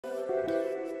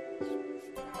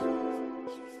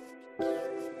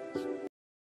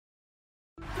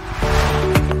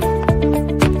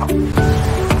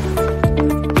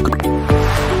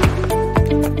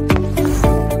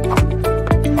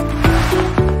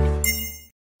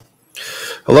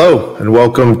Hello, and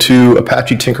welcome to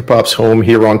Apache TinkerPop's home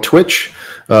here on Twitch.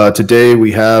 Today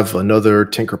we have another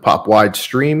TinkerPop Wide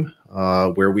stream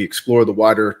where we explore the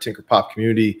wider TinkerPop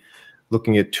community,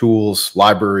 looking at tools,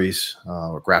 libraries,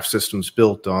 or graph systems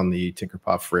built on the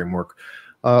TinkerPop framework,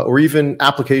 or even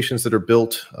applications that are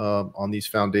built on these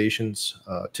foundations.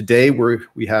 Today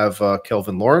we have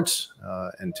Kelvin Lawrence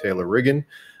and Taylor Riggin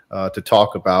to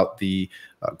talk about the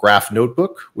Graph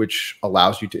Notebook, which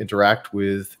allows you to interact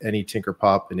with any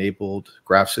TinkerPop-enabled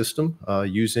graph system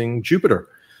using Jupyter.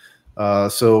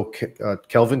 So,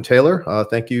 Kelvin, Taylor,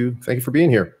 thank you for being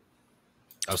here.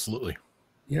 Absolutely.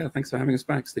 Yeah, thanks for having us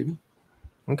back, Stephen.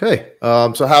 Okay,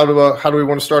 so how do we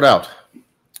want to start out?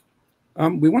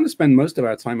 We want to spend most of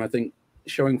our time, I think,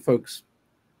 showing folks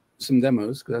some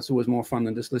demos, because that's always more fun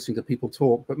than just listening to people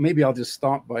talk. But maybe I'll just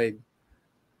start by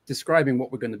describing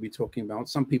what we're going to be talking about.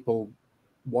 Some people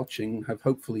watching have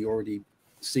hopefully already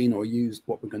seen or used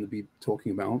what we're going to be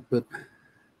talking about, but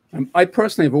I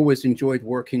personally have always enjoyed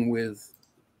working with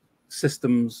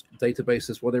systems,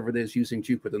 databases, whatever it is, using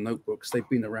Jupyter notebooks. They've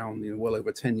been around, well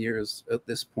over 10 years at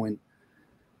this point.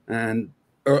 And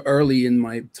early in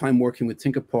my time working with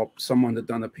TinkerPop, someone had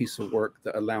done a piece of work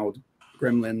that allowed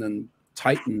Gremlin and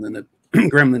Titan and a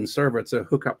Gremlin server to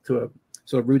hook up to a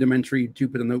sort of rudimentary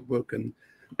Jupyter notebook and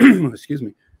excuse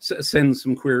me, send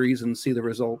some queries and see the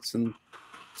results. And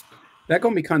that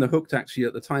got me kind of hooked actually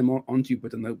at the time on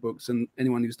Jupyter notebooks. And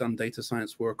anyone who's done data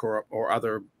science work or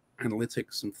other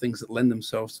analytics and things that lend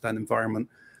themselves to that environment,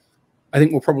 I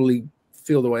think will probably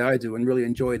feel the way I do and really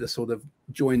enjoy the sort of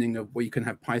joining of where you can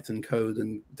have Python code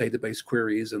and database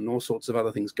queries and all sorts of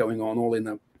other things going on all in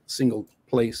a single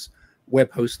place,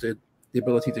 web hosted, the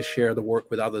ability to share the work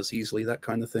with others easily, that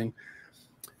kind of thing.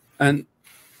 And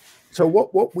so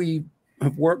what we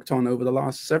have worked on over the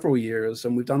last several years,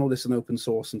 and we've done all this in open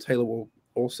source, and Taylor will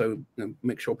also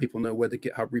make sure people know where the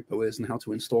GitHub repo is and how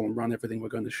to install and run everything we're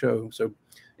going to show. So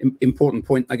important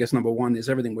point, I guess, number one is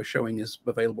everything we're showing is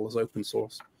available as open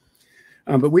source.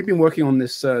 But we've been working on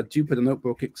this Jupyter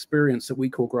notebook experience that we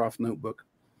call Graph Notebook.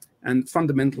 And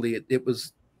fundamentally, it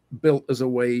was built as a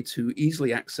way to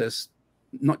easily access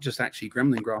not just actually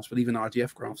Gremlin graphs, but even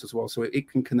RDF graphs as well. So it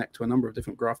can connect to a number of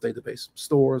different graph database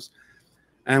stores.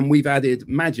 And we've added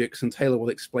magics, and Taylor will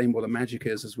explain what a magic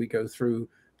is as we go through,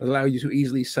 that allow you to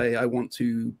easily say, I want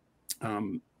to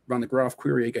run a graph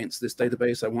query against this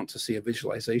database. I want to see a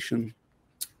visualization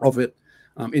of it,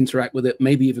 interact with it,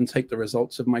 maybe even take the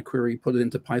results of my query, put it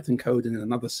into Python code in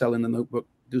another cell in the notebook,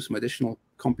 do some additional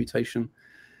computation.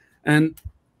 And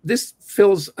this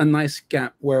fills a nice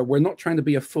gap where we're not trying to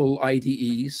be a full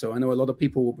IDE. So I know a lot of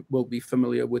people will be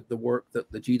familiar with the work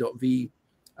that the G.V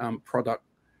product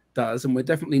does, and we're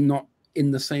definitely not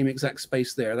in the same exact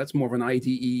space there. That's more of an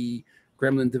IDE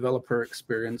Gremlin developer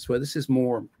experience, where this is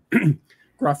more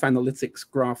graph analytics,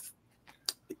 graph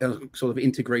sort of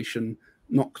integration,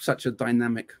 not such a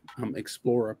dynamic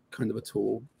explorer kind of a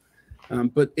tool.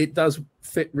 But it does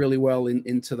fit really well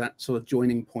into that sort of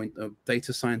joining point of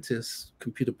data scientists,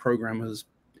 computer programmers,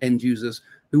 end users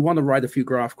who want to write a few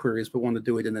graph queries but want to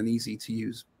do it in an easy to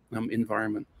use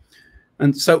environment.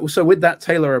 And so with that,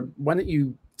 Taylor, why don't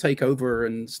you take over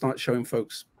and start showing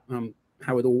folks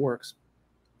how it all works?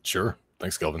 Sure.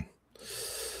 Thanks, Kelvin.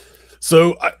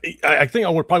 So I think I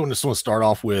would probably just want to start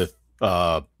off with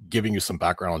giving you some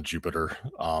background on Jupyter,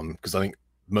 because I think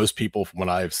most people from what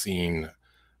I've seen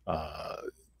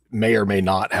may or may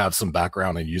not have some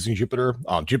background in using Jupyter.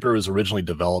 Jupyter was originally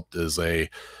developed as a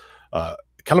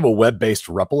kind of a web-based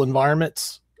REPL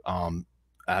environment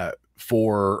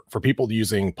for people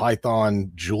using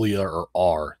Python, Julia, or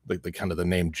R. The kind of the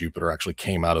name Jupyter actually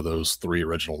came out of those three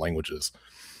original languages.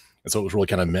 And so it was really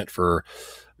kind of meant for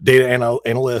data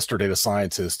analysts or data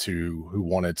scientists who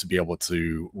wanted to be able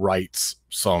to write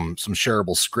some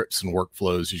shareable scripts and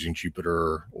workflows using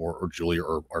Jupyter or Julia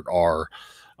or R,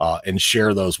 and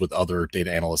share those with other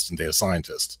data analysts and data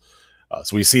scientists.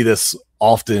 So we see this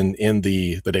often in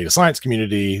the data science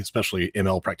community, especially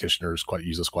ML practitioners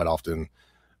use this quite often,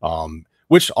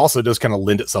 which also does kind of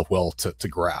lend itself well to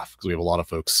graph, because we have a lot of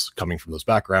folks coming from those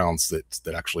backgrounds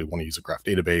that actually want to use a graph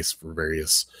database for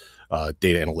various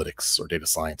data analytics or data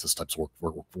scientist types of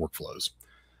workflows.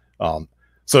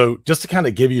 So just to kind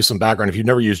of give you some background, if you've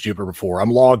never used Jupyter before, I'm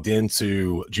logged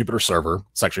into Jupyter server.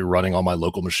 It's actually running on my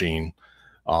local machine.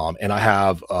 And I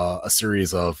have a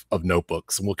series of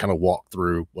notebooks, and we'll kind of walk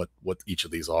through what each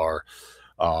of these are.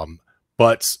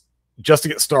 But just to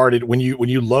get started, when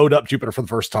you load up Jupyter for the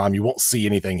first time, you won't see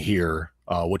anything here.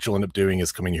 What you'll end up doing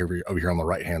is coming here over here on the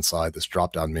right hand side, this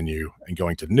drop down menu, and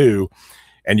going to new,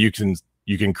 and you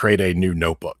can create a new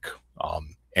notebook.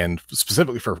 And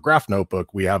specifically for Graph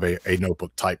Notebook, we have a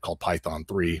notebook type called Python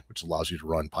 3, which allows you to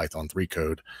run Python 3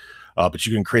 code. But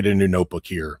you can create a new notebook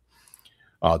here.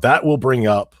 That will bring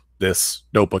up this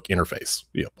notebook interface,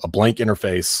 a blank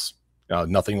interface.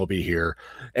 Nothing will be here,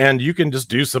 and you can just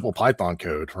do simple Python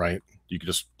code, right? You can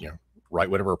just write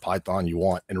whatever Python you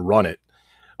want and run it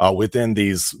within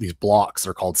these blocks.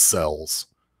 They're called cells,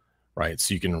 right?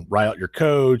 So you can write out your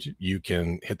code. You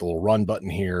can hit the little run button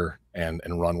here and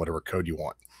run whatever code you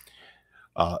want.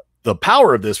 The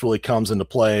power of this really comes into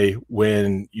play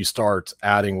when you start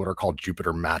adding what are called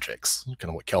Jupyter magics, kind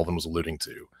of what Kelvin was alluding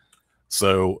to.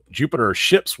 So Jupyter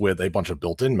ships with a bunch of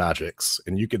built-in magics,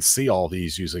 and you can see all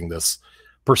these using this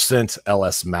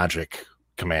 %ls magic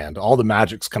command. All the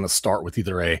magics kind of start with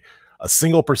either a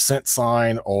single %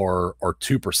 sign or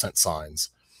 2% signs.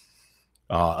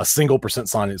 A single %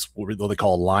 sign is what they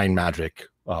call a line magic,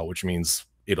 which means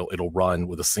it'll run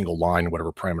with a single line,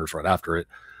 whatever parameters right after it.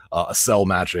 A cell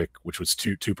magic, which was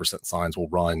 2% signs, will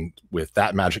run with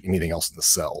that magic, anything else in the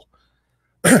cell.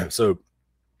 So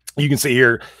you can see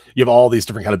here, you have all these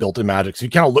different kind of built-in magics. You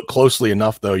kind of look closely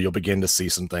enough, though, you'll begin to see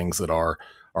some things that are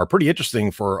pretty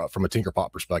interesting from a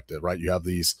TinkerPop perspective, right? You have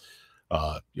these,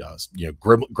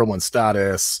 Gremlin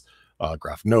status,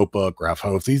 Graph Notebook, Graph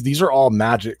Host. These are all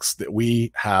magics that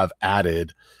we have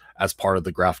added as part of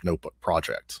the Graph Notebook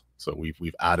project. So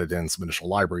we've added in some initial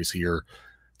libraries here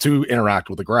to interact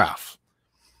with the graph.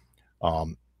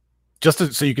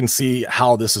 So you can see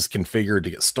how this is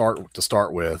configured to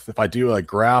start with. If I do a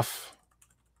Graph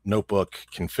Notebook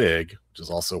config, which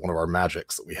is also one of our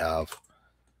magics that we have,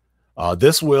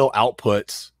 this will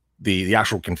output the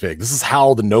actual config. This is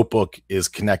how the notebook is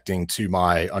connecting to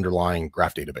my underlying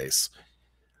graph database.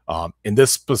 In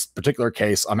this particular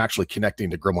case, I'm actually connecting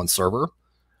to Gremlin server.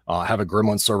 I have a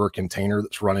Gremlin server container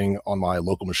that's running on my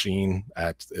local machine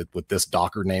with this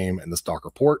Docker name and this Docker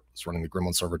port. It's running the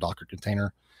Gremlin server Docker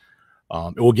container.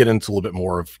 It will get into a little bit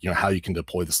more of how you can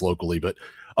deploy this locally, but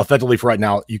effectively for right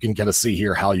now, you can kind of see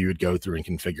here how you would go through and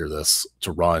configure this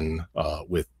to run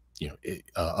with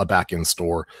a backend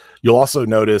store. You'll also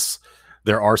notice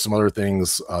there are some other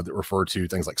things that refer to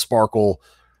things like Sparkle.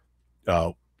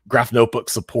 Graph Notebook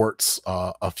supports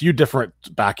a few different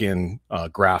backend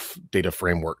graph data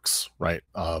frameworks, right?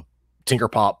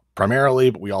 TinkerPop primarily,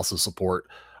 but we also support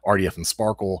RDF and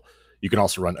Sparkle. You can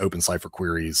also run OpenCipher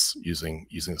queries using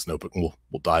this notebook, and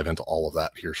we'll dive into all of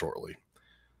that here shortly.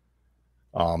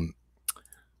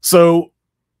 So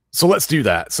let's do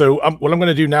that. So what I'm going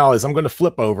to do now is I'm going to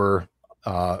flip over,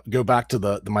 go back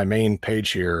to my main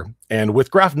page here, and with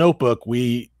Graph Notebook,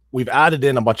 we've added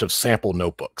in a bunch of sample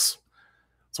notebooks.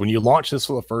 So when you launch this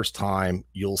for the first time,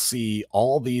 you'll see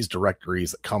all these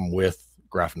directories that come with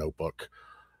Graph Notebook.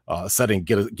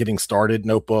 Getting started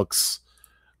notebooks.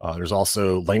 There's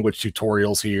also language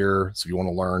tutorials here. So if you want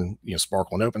to learn,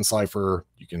 Sparkle and OpenCipher,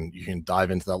 you can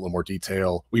dive into that a little more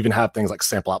detail. We even have things like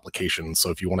sample applications. So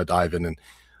if you want to dive in and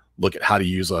look at how to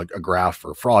use a graph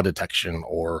for fraud detection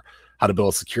or how to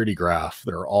build a security graph,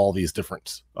 there are all these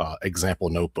different example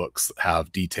notebooks that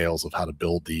have details of how to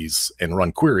build these and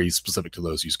run queries specific to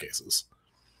those use cases.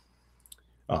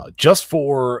 Just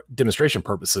for demonstration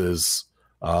purposes,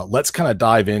 let's kind of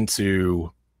dive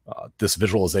into this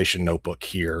visualization notebook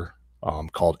here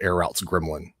called Air Routes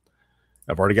Gremlin.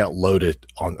 I've already got loaded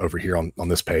over here on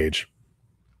this page.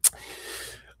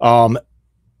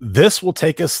 This will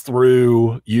take us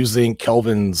through using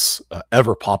Kelvin's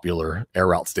ever popular Air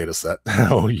Routes dataset.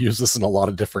 We'll use this in a lot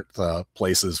of different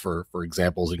places for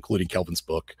examples, including Kelvin's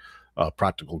book,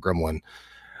 Practical Gremlin.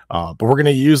 But we're going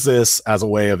to use this as a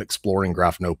way of exploring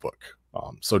Graph Notebook.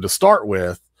 So to start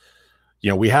with,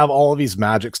 we have all of these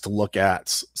magics to look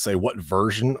at, say what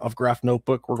version of Graph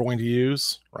Notebook we're going to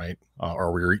use, right?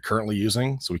 Or we're currently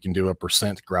using. So we can do a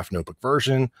 % Graph Notebook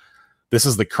version. This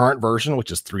is the current version,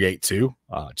 which is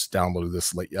 3.8.2. Just downloaded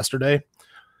this late yesterday.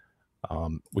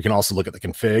 We can also look at the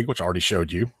config, which I already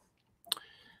showed you.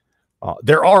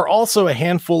 There are also a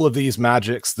handful of these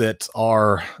magics that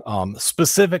are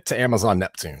specific to Amazon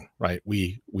Neptune, right?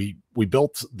 We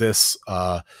built this.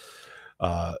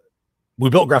 We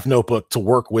built Graph Notebook to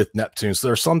work with Neptune. So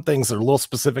there are some things that are a little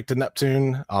specific to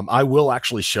Neptune. I will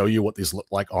actually show you what these look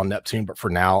like on Neptune, but for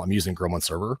now I'm using Gremlin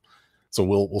server. So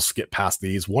we'll skip past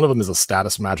these. One of them is a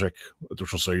status magic, which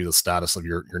will show you the status of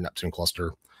your Neptune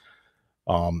cluster.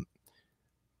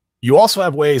 You also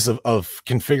have ways of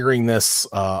configuring this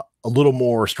a little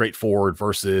more straightforward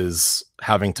versus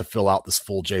having to fill out this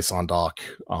full JSON doc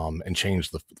and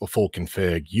change the full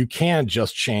config. You can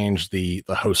just change the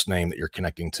host name that you're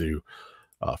connecting to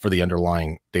for the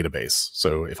underlying database.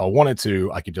 So if I wanted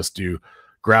to, I could just do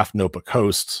graph notebook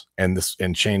host and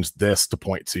change this to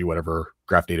point to whatever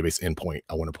graph database endpoint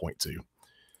I want to point to.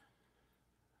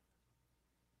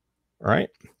 All right.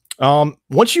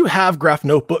 Once you have graph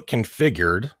notebook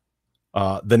configured,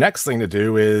 the next thing to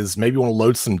do is maybe you want to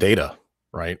load some data,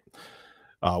 right?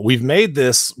 We've made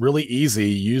this really easy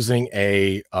using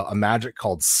a magic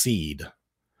called seed.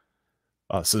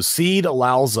 So seed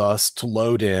allows us to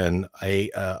load in a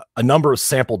number of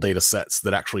sample data sets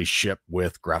that actually ship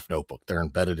with Graph Notebook. They're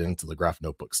embedded into the Graph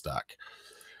Notebook stack.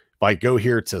 If I go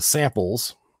here to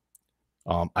samples,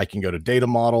 I can go to data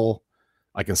model.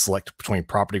 I can select between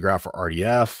property graph or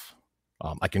RDF.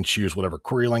 I can choose whatever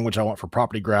query language I want for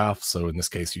property graph. So in this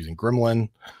case, using Gremlin.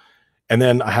 And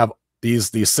then I have these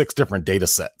 6 different data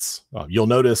sets. You'll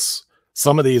notice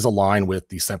some of these align with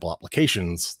the sample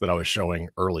applications that I was showing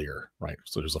earlier, right?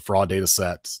 So there's a fraud data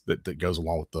set that goes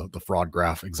along with the fraud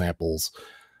graph examples.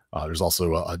 There's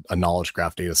also a knowledge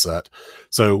graph data set.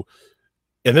 So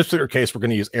in this particular case, we're going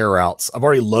to use error routes. I've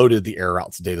already loaded the error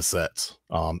routes data set.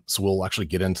 So we'll actually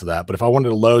get into that. But if I wanted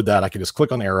to load that, I can just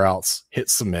click on error routes, hit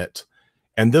submit,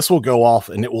 and this will go off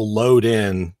and it will load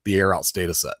in the error routes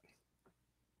data set.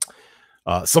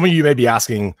 Some of you may be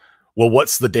asking, well,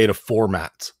 what's the data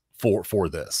format for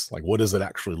this? Like, what is it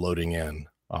actually loading in?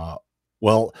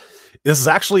 Well, this is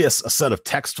actually a set of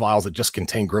text files that just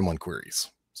contain Gremlin queries.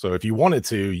 So if you wanted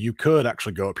to, you could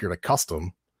actually go up here to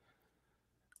custom,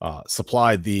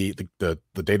 supply the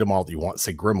data model that you want,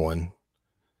 say Gremlin,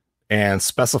 and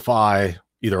specify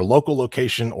either a local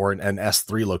location or an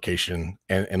S3 location,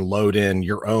 and load in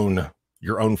your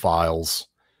own files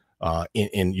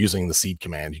in using the seed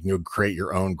command. You can go create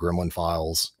your own Gremlin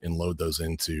files and load those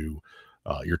into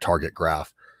your target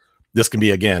graph. This can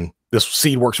be, again, this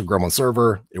seed works with Gremlin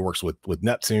server. It works with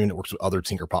Neptune. It works with other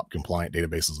TinkerPop compliant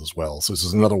databases as well. So this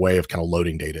is another way of kind of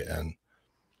loading data in.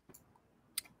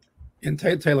 And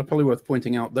Taylor, probably worth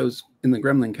pointing out, those in the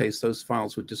Gremlin case, those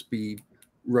files would just be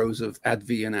rows of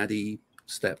add-v and add-e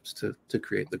steps to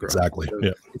create the graph. Exactly. So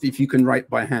yeah. if you can write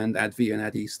by hand add-v and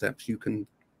add-e steps, you can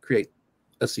create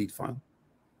a seed file.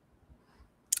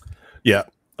 Yeah.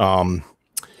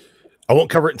 I won't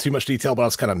cover it in too much detail, but I'll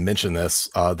just kind of mention this.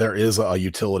 There is a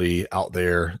utility out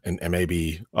there, and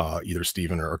maybe either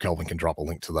Stephen or Kelvin can drop a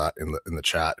link to that in the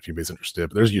chat if anybody's interested.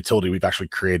 But there's a utility we've actually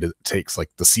created that takes like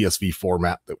the CSV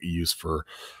format that we use for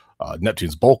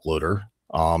Neptune's bulk loader,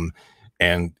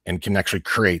 and can actually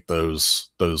create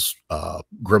those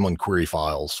Gremlin query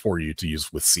files for you to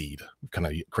use with seed. We've kind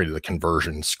of created a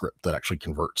conversion script that actually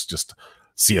converts just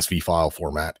CSV file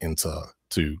format into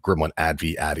Gremlin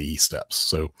add-v add-e steps.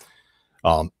 So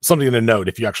something to note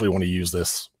if you actually want to use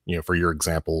this, for your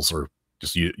examples, or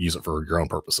just use it for your own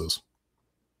purposes.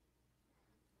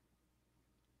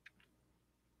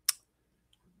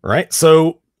 All right.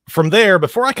 So from there,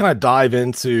 before I kind of dive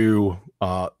into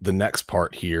the next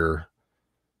part here,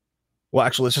 well,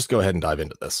 actually, let's just go ahead and dive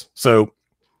into this. So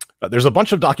there's a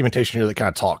bunch of documentation here that kind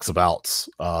of talks about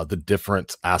the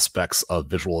different aspects of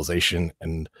visualization,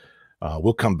 and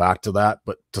we'll come back to that.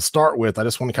 But to start with, I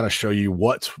just want to kind of show you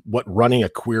what running a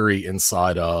query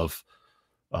inside of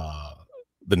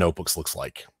the notebooks looks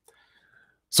like.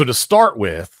 So to start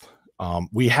with,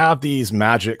 we have these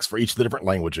magics for each of the different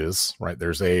languages, right?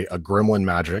 There's a Gremlin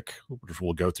magic, which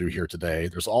we'll go through here today.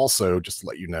 There's also, just to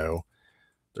let you know,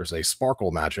 there's a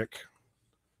Sparkle magic,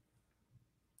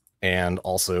 and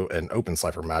also an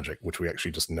OpenCipher magic, which we actually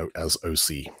just note as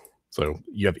OC. So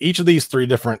you have each of these 3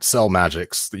 different cell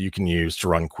magics that you can use to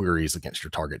run queries against your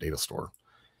target data store.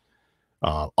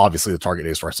 Obviously, the target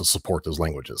data store has to support those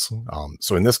languages.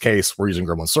 So in this case, we're using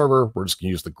Gremlin server. We're just going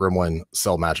to use the Gremlin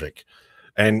cell magic.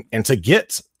 And to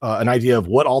get an idea of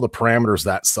what all the parameters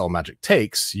that cell magic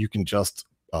takes, you can just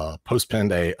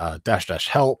postpend a --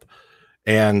 help.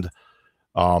 And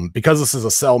because this is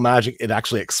a cell magic, it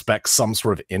actually expects some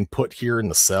sort of input here in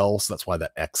the cell. So that's why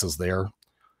that X is there.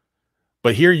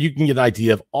 But here you can get an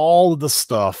idea of all of the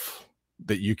stuff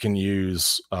that you can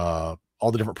use, all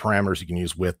the different parameters you can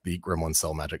use with the Gremlin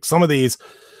cell magic. Some of these,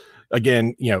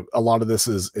 again, a lot of this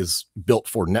is built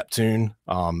for Neptune.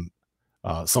 Some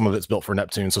of it's built for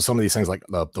Neptune. So some of these things like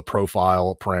the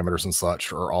profile parameters and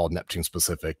such are all Neptune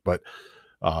specific. But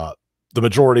the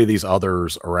majority of these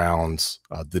others around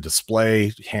the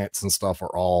display hints and stuff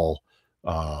are all,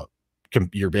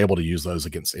 you're able to use those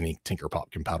against any TinkerPop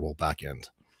compatible backend.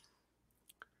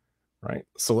 Right.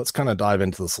 So let's kind of dive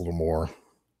into this a little more.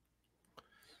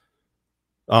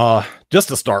 Just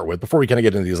to start with, before we kind of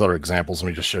get into these other examples, let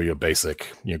me just show you a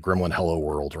basic, Gremlin hello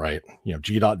world, right?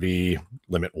 G.v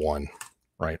limit 1,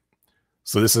 right?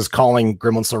 So this is calling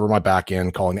Gremlin server my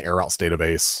backend, calling the air outs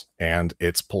database, and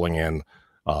it's pulling in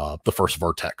the first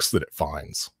vertex that it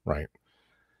finds, right?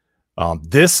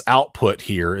 This output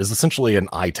here is essentially an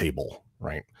I-table,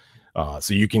 right?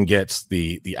 So you can get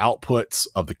the outputs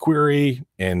of the query,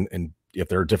 and if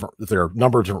there are a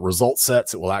number of different result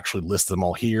sets, it will actually list them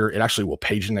all here. It actually will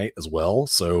paginate as well.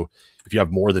 So if you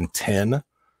have more than 10,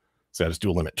 say I just do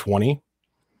a limit 20,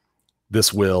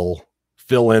 this will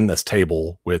fill in this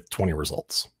table with 20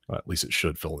 results. At least it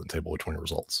should fill in the table with 20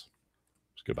 results.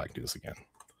 Let's go back and do this again.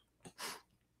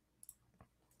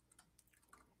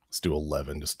 Let's do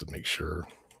 11 just to make sure.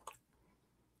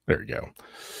 There you go.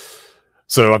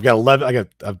 So I've got 11. I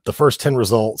got the first 10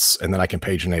 results, and then I can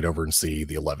paginate over and see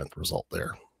the 11th result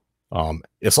there.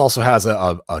 This also has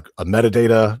a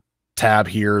metadata tab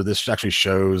here. This actually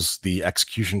shows the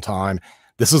execution time.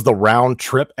 This is the round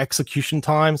trip execution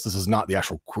times. This is not the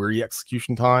actual query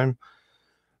execution time.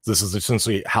 This is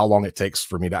essentially how long it takes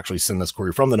for me to actually send this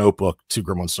query from the notebook to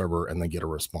Gremlin server and then get a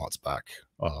response back.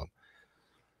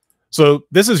 So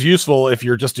this is useful if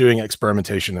you're just doing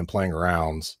experimentation and playing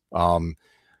around.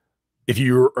 If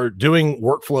you are doing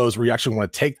workflows where you actually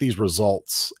want to take these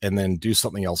results and then do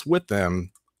something else with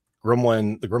them, the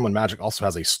Gremlin magic also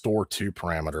has a store to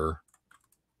parameter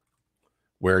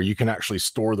where you can actually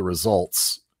store the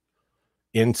results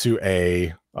into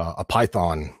a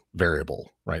Python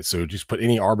variable, right? So just put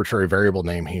any arbitrary variable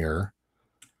name here,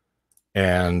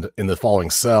 and in the following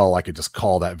cell, I could just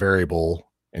call that variable,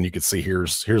 and you can see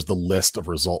here's the list of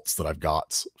results that I've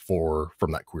got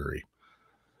from that query.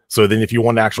 So then if you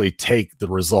want to actually take the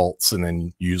results and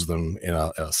then use them in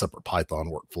a separate Python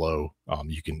workflow,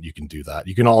 you can do that.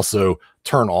 You can also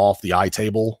turn off the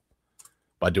I-table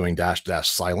by doing --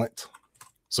 silent.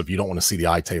 So if you don't want to see the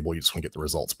I-table, you just want to get the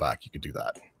results back, you could do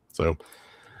that. So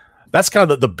that's kind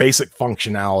of the basic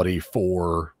functionality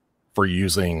for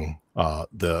using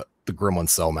the Gremlin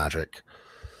cell magic.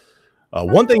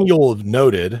 One thing you'll have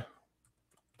noted,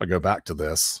 if I go back to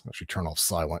this, actually turn off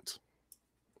silent,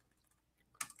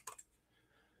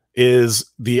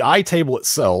 is the I-table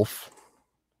itself.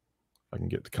 If I can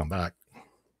get it to come back. I'm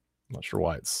not sure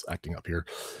why it's acting up here.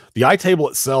 The I-table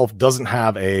itself doesn't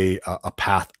have a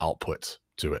path output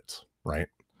to it, right?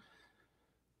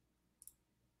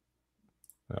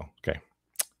 Oh, okay.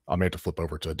 I may have to flip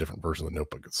over to a different version of the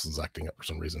notebook. This is acting up for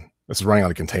some reason. This is running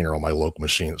on a container on my local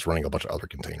machine. It's running a bunch of other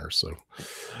containers. So,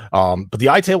 but the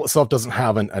I-table itself doesn't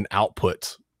have an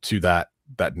output to that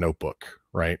notebook,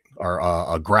 right? Or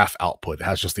a graph output. It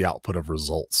has just the output of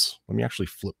results. Let me actually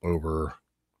flip over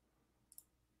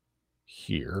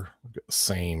here. I've got the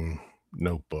same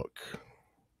notebook.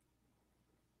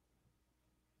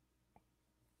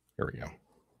 There we go.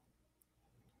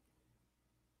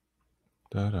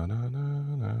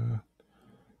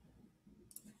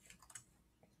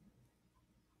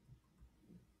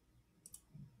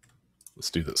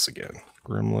 Let's do this again.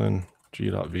 Gremlin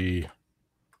G.v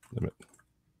limit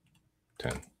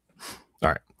 10. All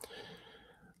right.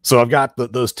 So I've got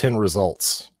those 10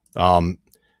 results.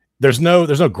 There's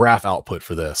no graph output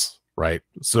for this, right?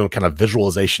 So kind of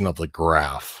visualization of the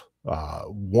graph.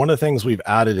 One of the things we've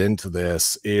added into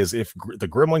this is if the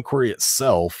Gremlin query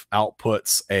itself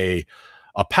outputs a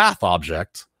path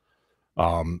object.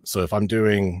 So if I'm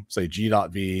doing, say,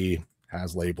 G.v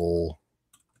has label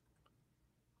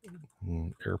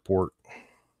airport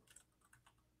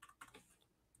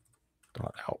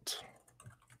 .out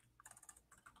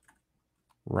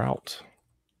route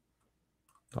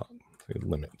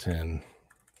limit 10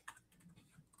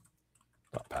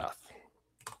 path.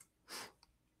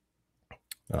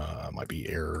 Might be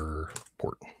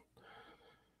airport.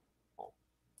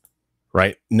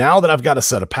 Right now that I've got a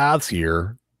set of paths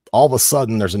here, all of a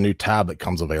sudden there's a new tab that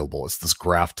comes available. It's this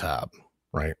graph tab,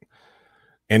 right?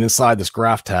 And inside this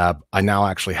graph tab, I now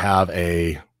actually have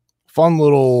a fun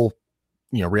little,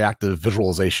 reactive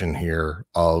visualization here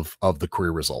of the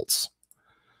query results.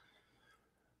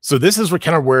 So this is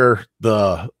where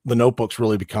the notebooks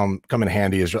really come in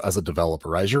handy as a developer,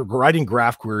 right? As you're writing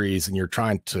graph queries and you're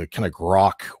trying to kind of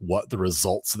grok what the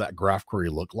results of that graph query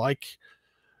look like.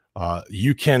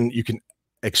 You can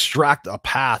extract a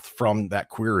path from that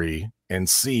query and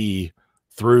see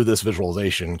through this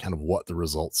visualization kind of what the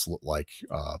results look like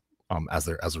as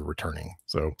they're returning.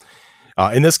 So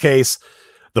in this case,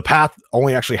 the path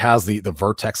only actually has the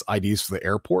vertex IDs for the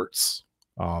airports.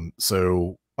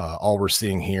 So all we're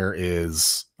seeing here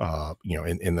is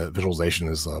in the visualization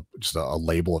is just a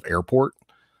label of airport.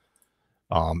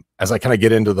 As I kind of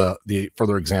get into the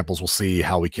further examples, we'll see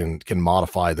how we can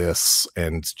modify this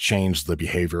and change the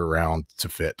behavior around to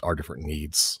fit our different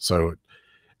needs. So,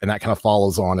 and that kind of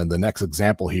follows on in the next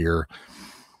example here.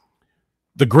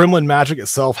 The Gremlin magic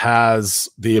itself has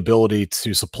the ability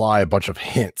to supply a bunch of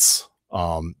hints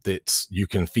that you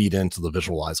can feed into the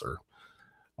visualizer.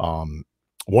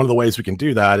 One of the ways we can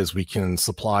do that is we can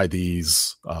supply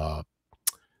these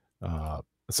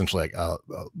essentially like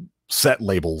set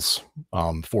labels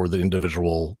for the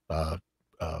individual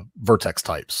vertex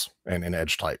types and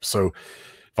edge types. So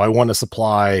if I want to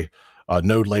supply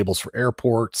node labels for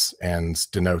airports and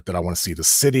denote that I want to see the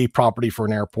city property for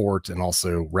an airport and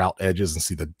also route edges and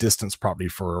see the distance property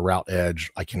for a route edge,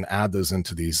 I can add those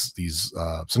into these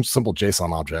some simple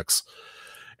JSON objects.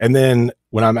 And then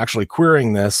when I'm actually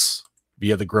querying this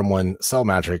via the Gremlin cell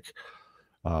magic,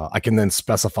 I can then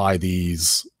specify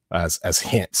these as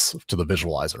hints to the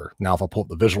visualizer. Now, if I pull up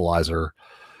the visualizer,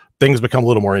 things become a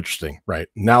little more interesting, right?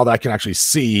 Now that I can actually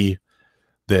see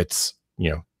that,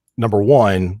 number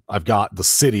one, I've got the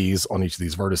cities on each of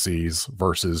these vertices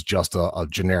versus just a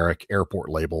generic airport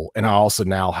label. And I also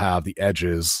now have the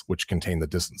edges, which contain the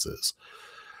distances.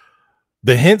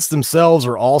 The hints themselves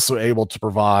are also able to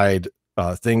provide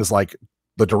things like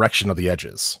the direction of the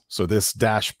edges. So this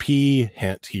 -p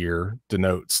hint here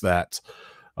denotes that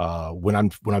when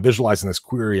I'm visualizing this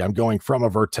query, I'm going from a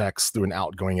vertex through an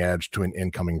outgoing edge to an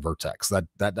incoming vertex.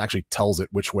 That actually tells it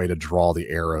which way to draw the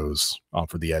arrows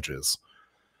for the edges.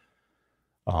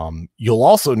 You'll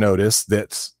also notice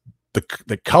that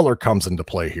the color comes into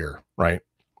play here, right?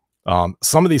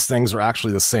 Some of these things are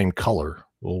actually the same color.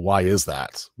 Well, why is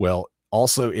that? Well,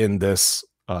 also in this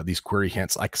these query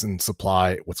hints, I can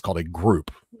supply what's called a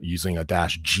group using a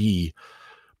 -g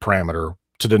parameter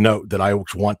to denote that I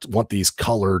want these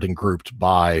colored and grouped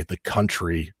by the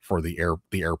country for the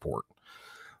airport.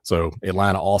 So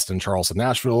Atlanta, Austin, Charleston,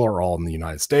 Nashville are all in the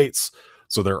United States.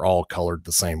 So they're all colored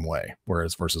the same way,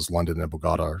 whereas versus London and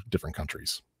Bogota are different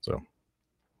countries. So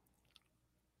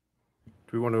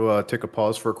do we want to take a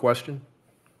pause for a question?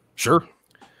 Sure.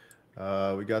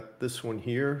 We got this one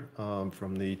here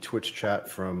from the Twitch chat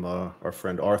from our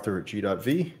friend Arthur at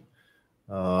G.V.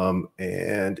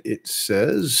 And it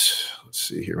says, let's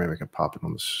see here, maybe I can pop it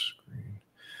on the screen.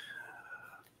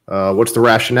 What's the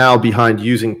rationale behind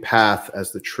using path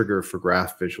as the trigger for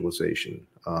graph visualization?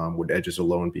 Would edges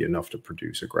alone be enough to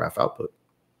produce a graph output?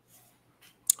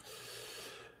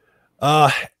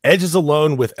 Edges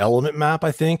alone with element map,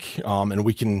 I think. And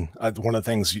we can, one of the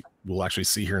things we'll actually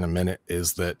see here in a minute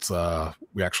is that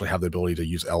we actually have the ability to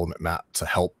use element map to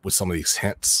help with some of these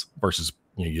hints versus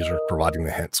user providing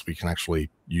the hints. We can actually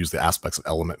use the aspects of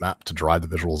element map to drive the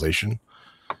visualization.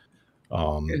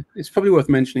 It's probably worth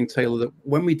mentioning, Taylor, that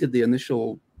when we did the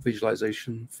initial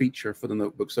visualization feature for the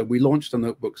notebook, so we launched the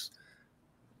notebooks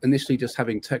initially just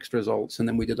having text results, and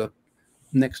then we did a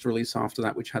next release after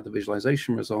that, which had the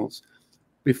visualization results.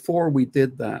 Before we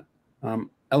did that,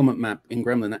 element map in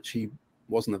Gremlin actually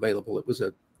wasn't available. It was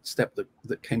a step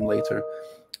that came later.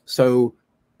 So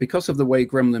because of the way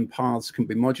Gremlin paths can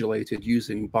be modulated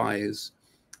using bys,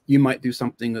 you might do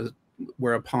something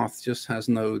where a path just has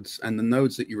nodes, and the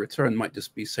nodes that you return might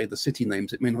just be, say, the city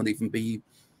names. It may not even be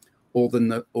all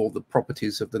the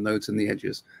properties of the nodes and the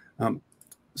edges.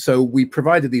 So we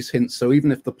provided these hints. So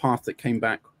even if the path that came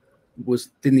back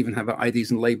didn't even have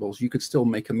IDs and labels, you could still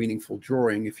make a meaningful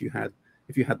drawing if you had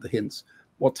the hints.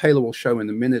 What Taylor will show in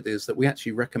a minute is that we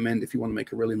actually recommend, if you want to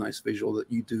make a really nice visual,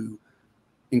 that you do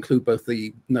include both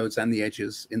the nodes and the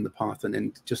edges in the path, and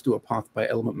then just do a path by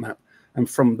element map. And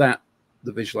from that,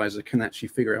 the visualizer can actually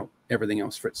figure out everything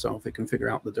else for itself. It can figure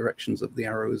out the directions of the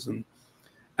arrows,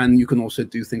 and you can also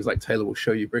do things like Taylor will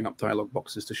show you, bring up dialog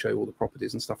boxes to show all the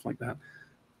properties and stuff like that.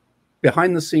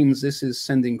 Behind the scenes, this is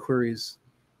sending queries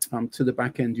to the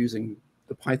backend using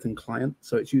the Python client.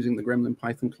 So it's using the Gremlin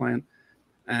Python client,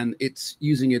 and it's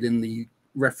using it in the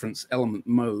reference element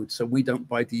mode. So we don't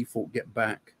by default get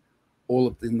back all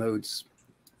of the nodes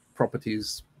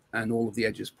properties and all of the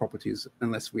edges properties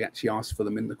unless we actually ask for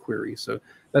them in the query. So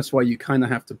that's why you kind of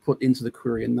have to put into the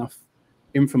query enough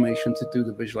information to do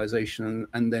the visualization,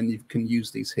 and then you can use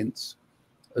these hints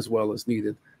as well as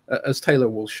needed. As Taylor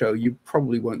will show, you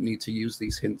probably won't need to use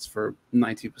these hints for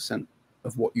 90%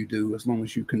 of what you do, as long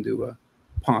as you can do a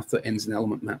path that ends in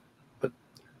element map. But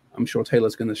I'm sure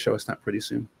Taylor's going to show us that pretty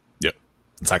soon. Yep.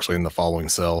 It's actually in the following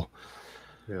cell.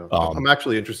 Yeah. I'm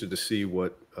actually interested to see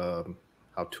what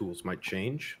how tools might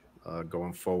change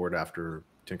going forward after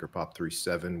TinkerPop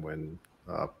 3.7, when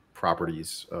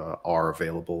properties are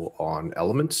available on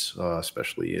elements,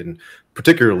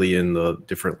 particularly in the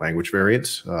different language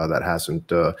variants. That's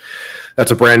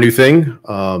a brand new thing,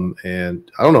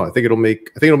 and I don't know. I think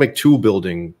it'll make tool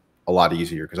building a lot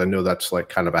easier, because I know that's like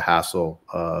kind of a hassle,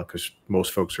 because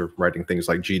most folks are writing things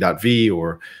like g.v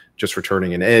or just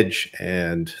returning an edge,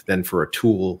 and then for a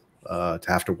tool to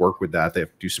have to work with that, they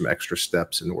have to do some extra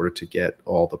steps in order to get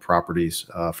all the properties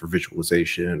for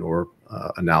visualization or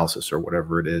analysis or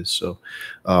whatever it is. So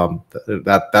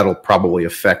that'll probably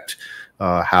affect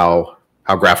how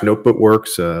Graph Notebook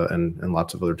works, and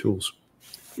lots of other tools.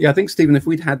 Yeah, I think, Stephen, if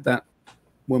we'd had that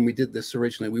when we did this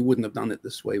originally, we wouldn't have done it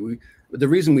this way. The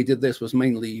reason we did this was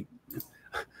mainly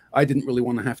I didn't really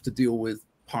want to have to deal with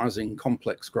parsing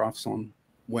complex graphs on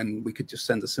when we could just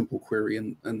send a simple query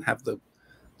and have the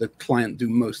client do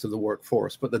most of the work for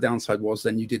us. But the downside was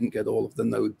then you didn't get all of the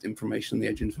node information, the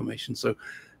edge information. So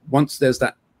once there's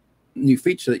that new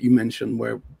feature that you mentioned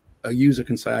where a user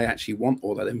can say, I actually want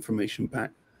all that information back,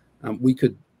 we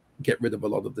could get rid of a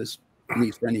lot of this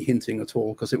need for any hinting at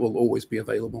all, because it will always be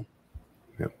available.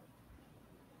 Yeah.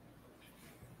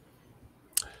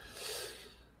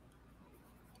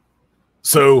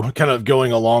 So kind of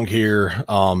going along here,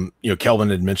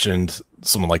 Kelvin had mentioned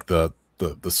something like the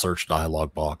search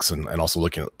dialog box and also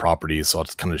looking at properties. So I'll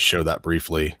just kind of show that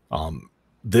briefly.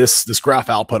 This graph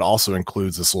output also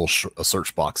includes this little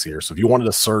search box here. So if you wanted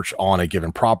to search on a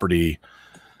given property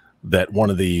that one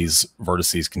of these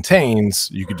vertices contains,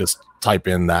 you could just type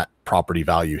in that property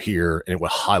value here, and it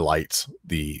would highlight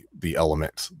the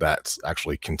element that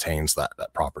actually contains that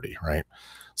property, right?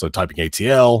 So typing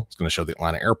ATL, it's going to show the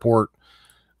Atlanta airport.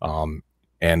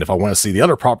 And if I want to see the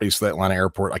other properties for the Atlanta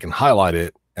airport, I can highlight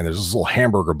it. And there's this little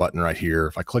hamburger button right here.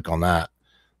 If I click on that,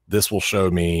 this will show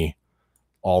me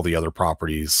all the other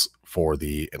properties for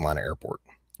the Atlanta airport,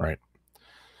 right?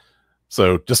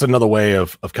 So just another way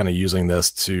of kind of using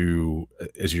this to,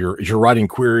 as you're writing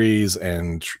queries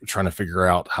and trying to figure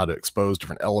out how to expose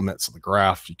different elements of the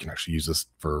graph, you can actually use this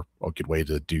for a good way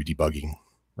to do debugging,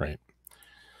 right?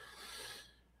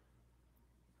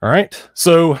 All right.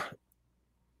 So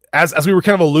as we were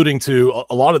kind of alluding to,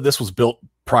 a lot of this was built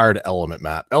prior to Element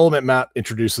Map. Element Map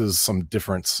introduces some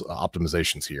different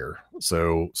optimizations here.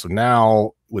 So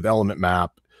now with Element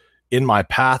Map, in my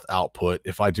path output,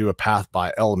 if I do a path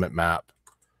by Element Map,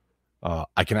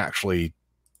 I can actually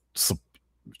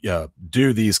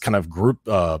do these kind of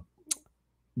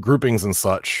groupings and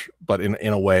such, but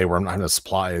in a way where I'm not going to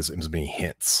supply as many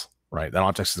hints, right? I don't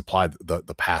have to actually supply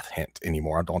the path hint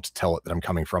anymore. I don't have to tell it that I'm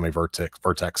coming from a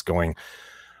vertex going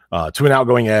to an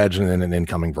outgoing edge and then an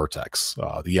incoming vertex.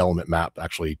 The Element Map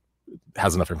actually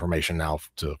has enough information now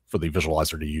for the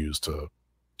visualizer to use to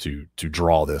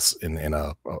draw this in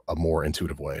a more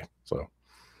intuitive way. So,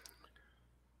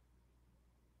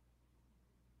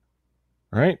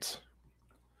 all right.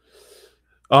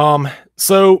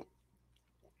 So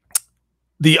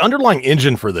the underlying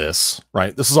engine for this,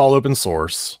 right? This is all open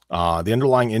source. The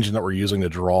underlying engine that we're using to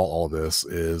draw all of this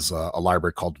is a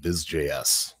library called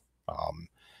Viz.js.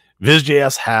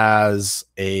 Viz.js has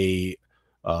a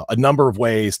number of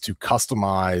ways to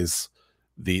customize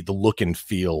the look and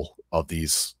feel of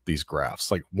these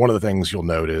graphs. Like one of the things you'll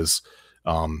note is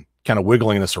kind of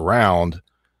wiggling this around.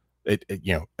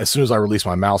 As soon as I release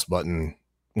my mouse button,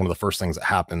 one of the first things that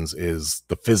happens is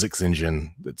the physics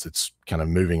engine it's kind of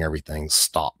moving everything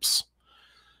stops.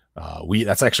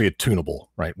 That's actually a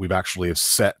tunable, right? We've actually have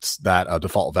set that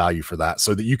default value for that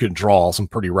so that you can draw some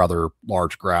pretty rather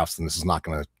large graphs, and this is not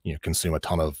going to consume a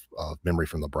ton of memory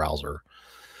from the browser.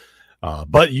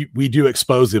 But we do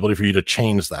expose the ability for you to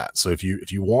change that. So if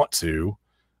you want to,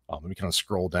 let me kind of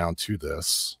scroll down to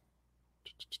this.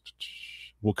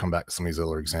 We'll come back to some of these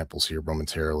other examples here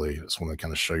momentarily. I just want to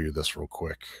kind of show you this real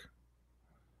quick.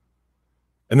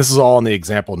 And this is all in the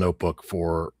example notebook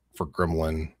for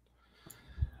Gremlin.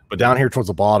 But down here towards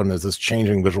the bottom is this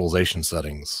changing visualization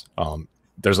settings.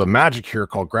 There's a magic here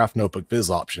called Graph Notebook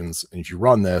Viz Options. And if you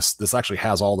run this actually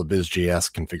has all the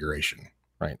Viz.js configuration,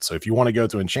 right? So if you want to go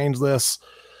through and change this,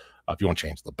 if you want to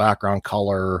change the background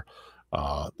color,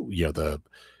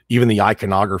 even the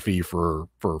iconography for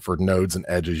nodes and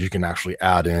edges, you can actually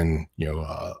add in,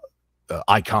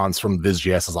 icons from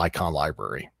Viz.js's icon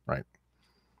library, right?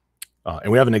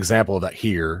 And we have an example of that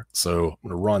here. So I'm going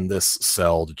to run this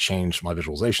cell to change my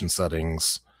visualization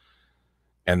settings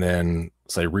and then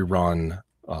say rerun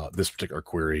this particular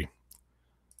query.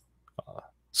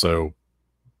 So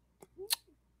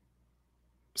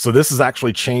this is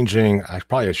actually changing. I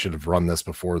probably should have run this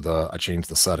before I changed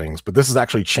the settings, but this is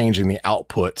actually changing the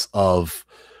output of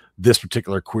this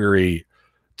particular query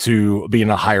to be in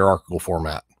a hierarchical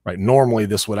format, right? Normally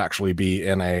this would actually be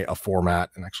in a format,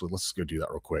 and actually let's go do that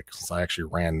real quick since I actually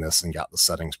ran this and got the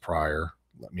settings prior.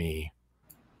 Let me.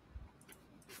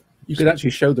 You could actually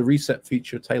show the reset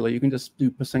feature, Taylor. You can just do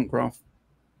 %graph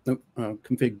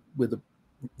config with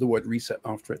the word reset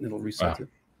after it, and it'll reset it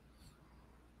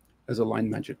as a line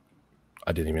magic.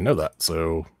 I didn't even know that.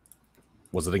 So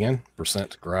was it again?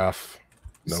 %graph.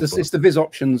 It's the viz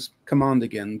options command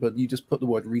again, but you just put the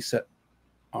word reset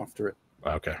after it.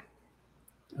 Okay.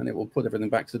 And it will put everything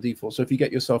back to the default. So if you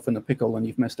get yourself in a pickle and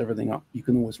you've messed everything up, you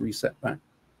can always reset back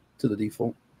to the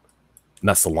default. And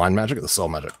that's the line magic or the cell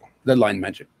magic? The line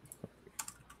magic.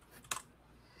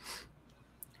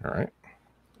 All right.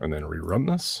 And then rerun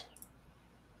this.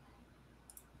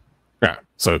 Yeah.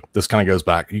 So this kind of goes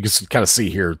back. You can kind of see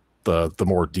here the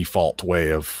more default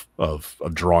way of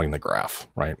drawing the graph,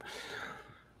 right?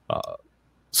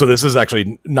 So this is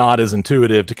actually not as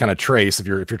intuitive to kind of trace if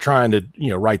you're trying to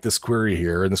write this query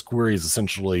here, and this query is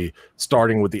essentially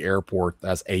starting with the airport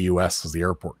as AUS as the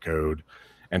airport code,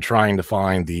 and trying to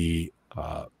find the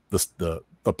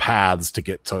paths to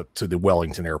get to the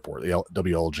Wellington airport, the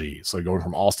WLG. So going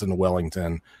from Austin to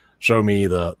Wellington, show me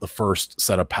the first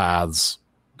set of paths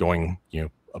going,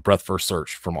 a breadth first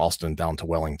search from Austin down to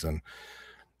Wellington.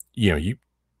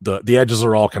 The edges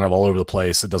are all kind of all over the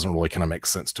place. It doesn't really kind of make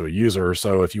sense to a user.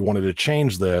 So if you wanted to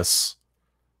change this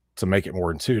to make it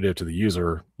more intuitive to the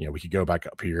user, we could go back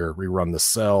up here, rerun the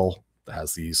cell that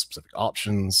has these specific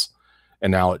options,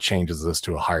 and now it changes this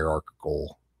to a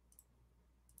hierarchical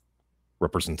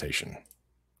representation,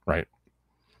 right?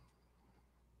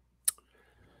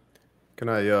 Can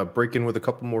I break in with a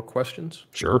couple more questions?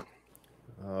 Sure.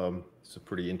 It's a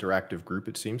pretty interactive group,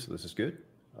 it seems, so this is good.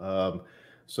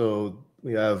 So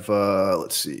we have,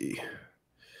 let's see.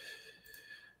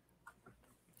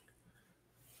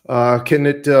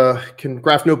 Can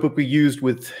Graph Notebook be used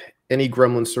with any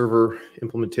Gremlin server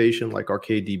implementation like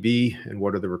ArcadeDB, and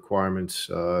what are the requirements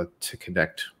to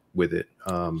connect with it?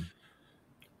 Under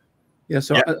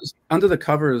the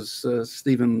covers,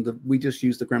 Stephen, we just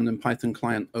use the Gremlin Python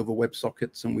client over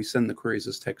WebSockets, and we send the queries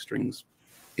as text strings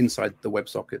inside the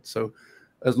WebSocket. So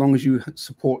as long as you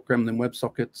support Gremlin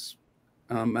WebSockets,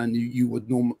 and you would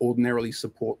ordinarily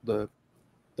support the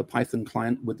Python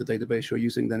client with the database you're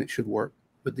using, then it should work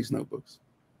with these notebooks.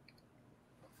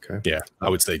 Okay. Yeah, I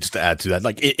would say just to add to that,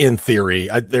 like in theory,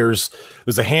 there's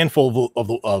a handful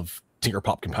of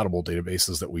TinkerPop compatible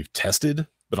databases that we've tested,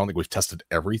 but I don't think we've tested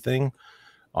everything.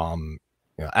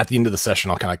 At the end of the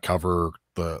session, I'll kind of cover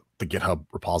the GitHub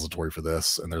repository for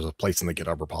this, and there's a place in the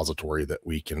GitHub repository that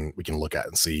we can look at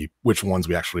and see which ones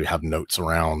we actually have notes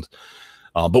around.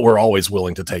 But we're always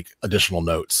willing to take additional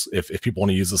notes. If people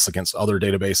want to use this against other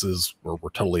databases, we're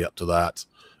totally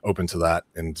open to that,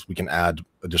 and we can add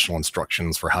additional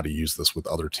instructions for how to use this with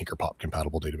other TinkerPop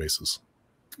compatible databases.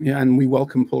 Yeah, and we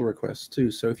welcome pull requests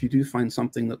too. So if you do find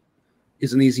something that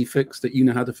is an easy fix that you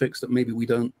know how to fix that maybe we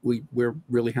don't, we're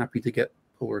really happy to get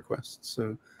pull requests.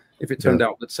 So if it turned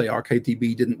out, let's say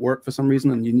ArcadeDB didn't work for some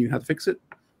reason and you knew how to fix it,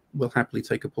 we'll happily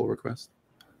take a pull request.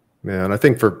 Yeah, and I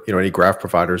think for any graph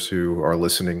providers who are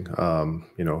listening,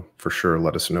 for sure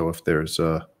let us know if there's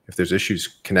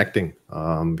issues connecting,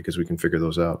 because we can figure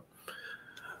those out.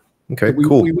 Okay,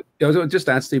 cool. Just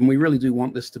add, Stephen, we really do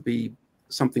want this to be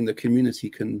something the community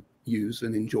can use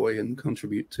and enjoy and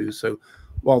contribute to. So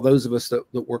while those of us that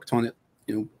worked on it,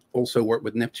 also work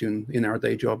with Neptune in our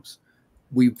day jobs,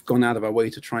 we've gone out of our way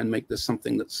to try and make this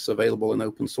something that's available and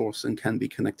open source and can be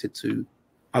connected to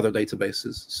other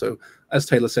databases. So as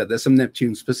Taylor said, there's some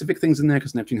Neptune specific things in there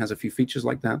because Neptune has a few features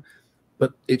like that,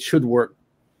 but it should work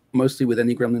mostly with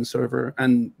any Gremlin server.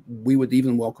 And we would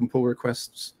even welcome pull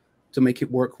requests to make it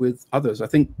work with others. I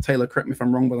think, Taylor, correct me if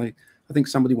I'm wrong, but I think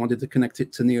somebody wanted to connect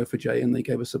it to Neo4j and they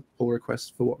gave us a pull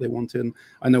request for what they wanted. And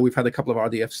I know we've had a couple of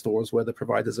RDF stores where the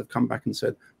providers have come back and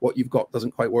said, what you've got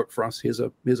doesn't quite work for us. Here's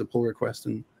a pull request,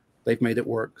 and they've made it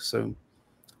work. So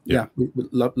yeah, we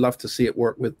would love to see it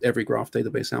work with every graph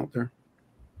database out there.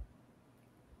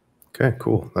 Okay,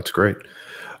 cool. That's great.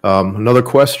 Another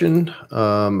question.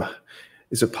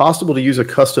 Is it possible to use a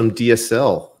custom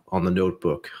DSL on the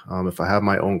notebook if I have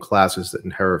my own classes that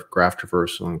inherit graph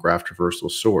traversal and graph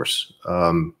traversal source?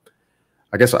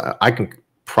 I guess I can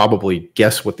probably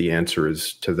guess what the answer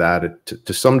is to that.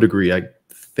 To some degree, I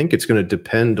think it's going to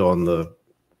depend on the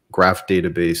graph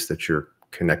database that you're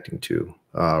connecting to,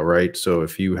 right? So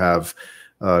if you have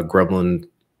Gremlin,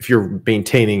 if you're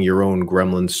maintaining your own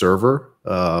Gremlin server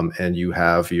and you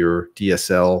have your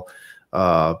DSL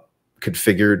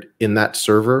configured in that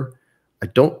server, I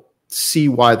don't see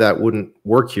why that wouldn't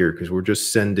work here, because we're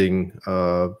just sending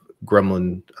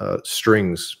Gremlin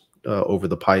strings over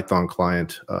the Python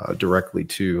client directly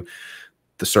to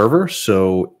the server.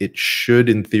 So it should,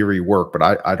 in theory, work.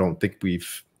 But I don't think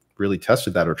we've really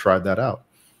tested that or tried that out.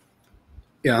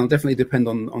 Yeah, it'll definitely depend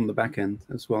on the back end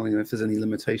as well. You know, if there's any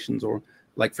limitations, or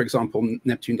like, for example,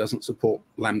 Neptune doesn't support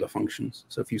Lambda functions.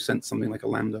 So if you sent something like a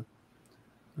Lambda,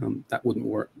 that wouldn't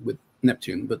work with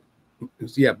Neptune. But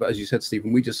yeah, but as you said,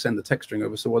 Stephen, we just send the text string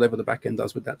over. So whatever the back end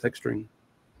does with that text string.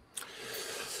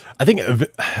 I think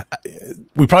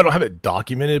we probably don't have it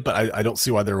documented, but I don't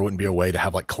see why there wouldn't be a way to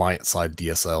have like client-side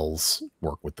DSLs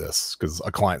work with this, because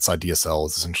a client-side DSL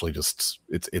is essentially just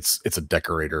it's a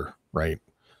decorator, right?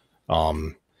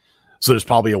 So there's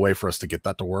probably a way for us to get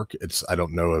that to work. I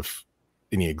don't know if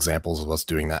any examples of us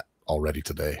doing that already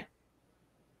today.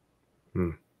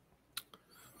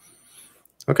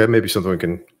 Okay, maybe something we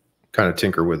can kind of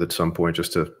tinker with at some point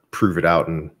just to prove it out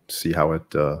and see how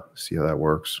that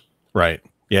works. Right.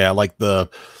 Yeah, like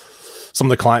some of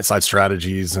the client-side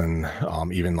strategies, and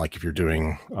even like if you're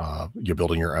building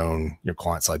your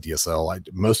client-side DSL,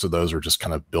 most of those are just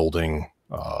kind of building,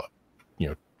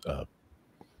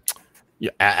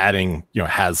 adding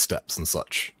has steps and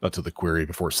such to the query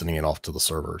before sending it off to the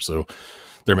server. So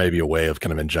there may be a way of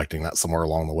kind of injecting that somewhere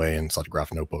along the way inside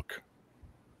Graph Notebook.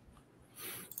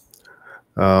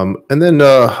 And then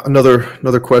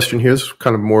another question here is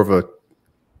kind of more of a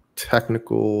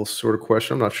technical sort of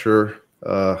question. I'm not sure.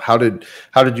 How did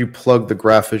you plug the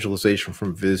graph visualization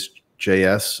from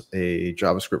Viz.js, a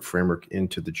JavaScript framework,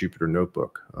 into the Jupyter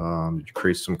Notebook? Did you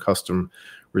create some custom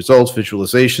results,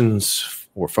 visualizations,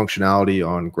 or functionality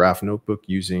on Graph Notebook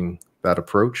using that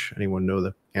approach? Anyone know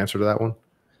the answer to that one?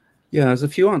 Yeah, there's a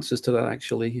few answers to that,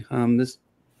 actually. There's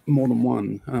more than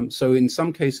one. So in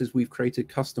some cases, we've created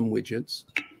custom widgets.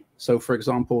 So for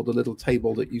example, the little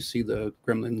table that you see the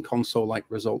Gremlin console-like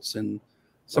results in,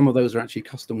 some of those are actually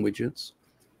custom widgets.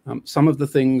 Some of the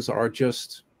things are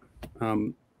just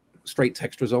straight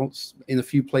text results. In a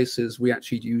few places, we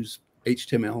actually use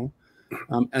HTML.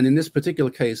 And in this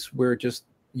particular case, we're just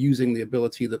using the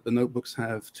ability that the notebooks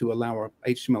have to allow our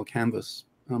HTML canvas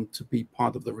to be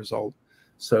part of the result.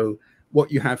 So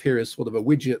what you have here is sort of a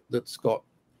widget that's got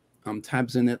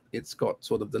tabs in it. It's got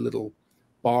sort of the little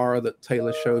bar that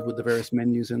Taylor showed with the various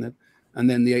menus in it. And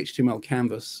then the HTML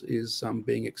canvas is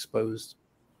being exposed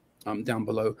down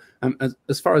below.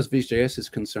 As far as Viz.js is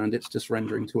concerned, it's just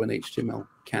rendering to an HTML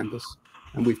canvas.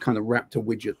 And we've kind of wrapped a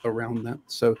widget around that.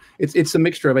 So it's a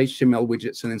mixture of HTML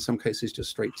widgets and in some cases just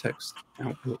straight text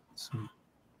output. So.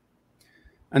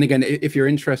 And again, if you're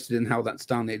interested in how that's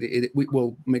done, we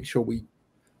will make sure we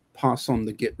pass on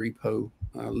the Git repo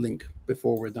link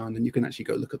before we're done, and you can actually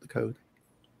go look at the code.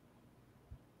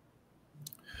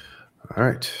 All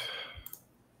right.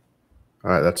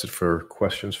 That's it for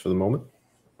questions for the moment.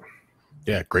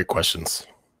 Yeah, great questions.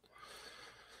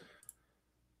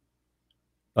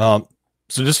 So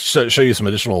just to show you some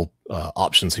additional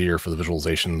options here for the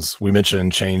visualizations, we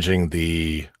mentioned changing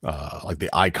the like the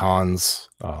icons.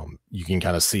 You can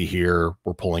kind of see here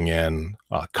we're pulling in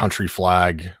country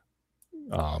flag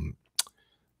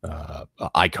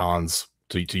icons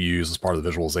to use as part of the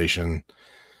visualization.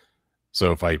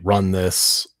 So if I run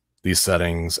these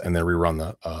settings and then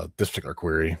rerun this particular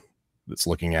query that's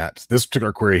looking at this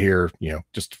particular query here,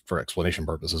 just for explanation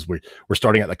purposes, we're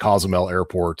starting at the Cozumel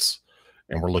airports.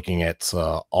 And we're looking at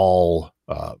all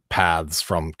paths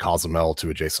from Cozumel to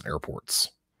adjacent airports,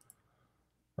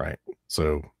 right?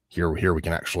 So here we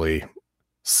can actually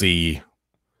see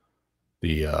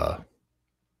the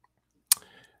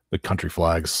country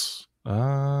flags,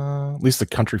 at least the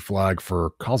country flag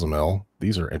for Cozumel.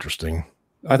 These are interesting.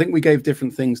 I think we gave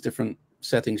different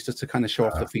settings just to kind of show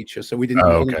off the feature. So we didn't.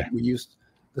 Okay. We used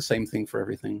the same thing for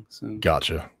everything. So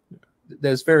gotcha.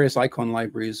 There's various icon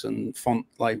libraries and font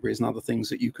libraries and other things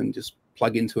that you can just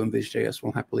plug into, and Viz.js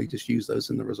will happily just use those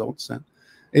in the results set.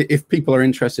 If people are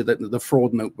interested, that the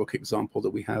fraud notebook example that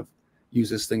we have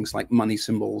uses things like money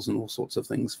symbols and all sorts of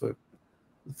things for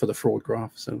the fraud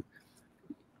graph. So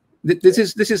this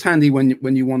is handy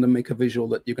when you want to make a visual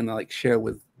that you're going to like share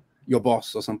with your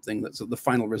boss or something, that's the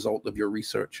final result of your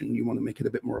research, and you want to make it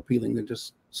a bit more appealing than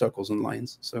just circles and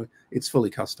lines. So it's fully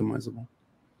customizable.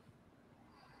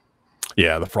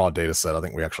 Yeah, the fraud data set, I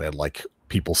think we actually had like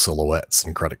people silhouettes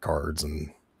and credit cards and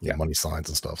money signs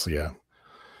and stuff. So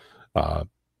yeah,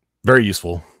 very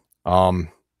useful. And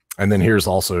then here's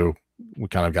also, we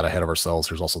kind of got ahead of ourselves.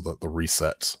 Here's also the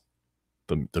resets,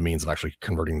 the means of actually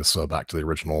converting this back to the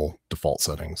original default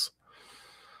settings.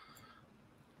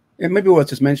 And maybe worth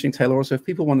just mentioning, Taylor, also, if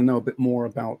people want to know a bit more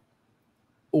about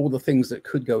all the things that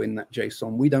could go in that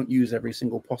JSON, we don't use every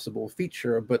single possible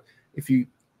feature, but if you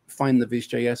find the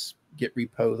Viz.js Git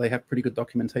repo, they have pretty good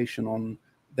documentation on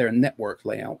their network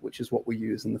layout, which is what we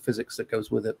use, and the physics that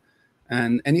goes with it.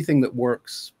 And anything that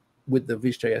works with the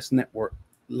Vue.js network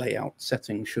layout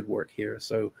setting should work here.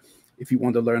 So if you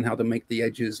want to learn how to make the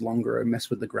edges longer, mess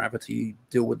with the gravity,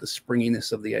 deal with the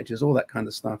springiness of the edges, all that kind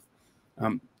of stuff,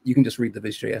 you can just read the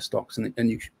Vue.js docs, and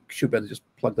you should be able to just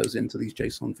plug those into these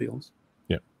JSON fields.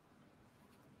 Yeah.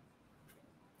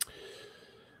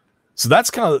 So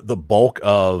that's kind of the bulk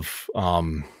of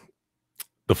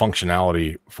the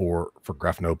functionality for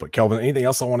Graph Notebook. Kelvin, anything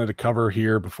else I wanted to cover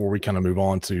here before we kind of move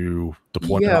on to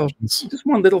deployment options? Just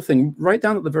one little thing. Right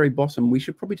down at the very bottom, we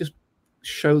should probably just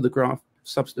show the graph,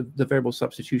 the variable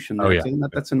substitution. There. Oh, yeah. I think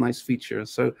that's a nice feature.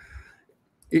 So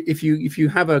if you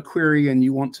have a query and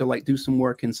you want to like do some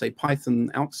work in, say,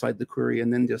 Python outside the query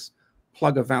and then just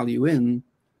plug a value in,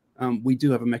 we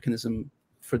do have a mechanism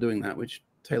for doing that, which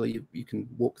Taylor, you can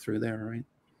walk through there, right?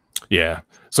 Yeah.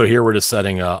 So here we're just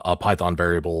setting a Python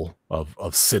variable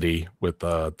of city with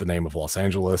the name of Los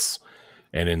Angeles,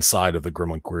 and inside of the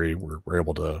Gremlin query, we're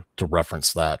able to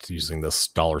reference that using this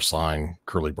 $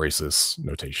 curly braces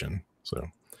notation. So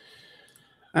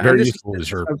very useful as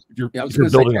you're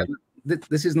building.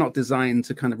 This is not designed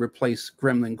to kind of replace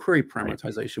Gremlin query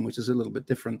parameterization, right, which is a little bit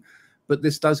different, but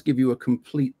this does give you a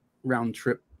complete round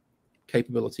trip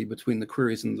capability between the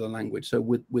queries and the language. So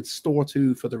with store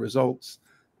to for the results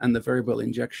and the variable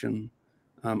injection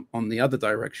on the other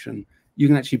direction, you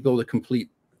can actually build a complete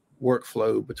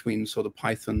workflow between sort of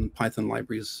Python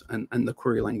libraries and the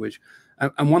query language.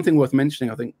 And one thing worth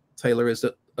mentioning, I think, Taylor, is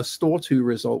that a store to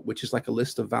result, which is like a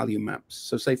list of value maps.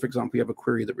 So say, for example, you have a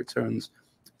query that returns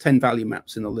 10 value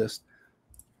maps in a list.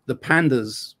 The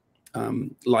pandas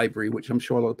library, which I'm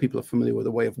sure a lot of people are familiar with,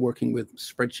 a way of working with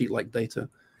spreadsheet-like data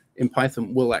in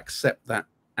Python, will accept that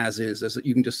as is. As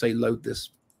you can just say, load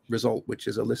this result, which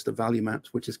is a list of value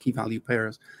maps, which is key value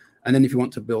pairs. And then if you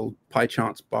want to build pie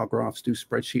charts, bar graphs, do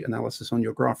spreadsheet analysis on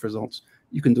your graph results,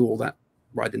 you can do all that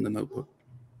right in the notebook.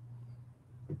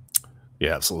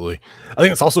 Yeah, absolutely. I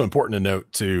think it's also important to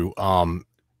note too,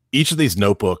 each of these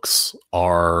notebooks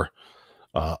are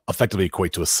effectively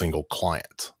equate to a single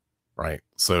client, right?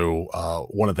 So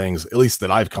one of the things, at least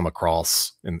that I've come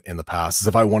across in the past, is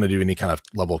if I want to do any kind of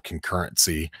level of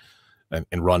concurrency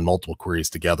and run multiple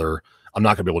queries together, I'm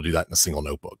not going to be able to do that in a single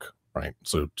notebook, right?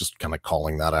 So just kind of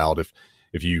calling that out.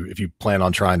 If you plan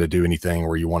on trying to do anything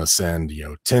where you want to send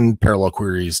 10 parallel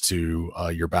queries to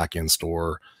your backend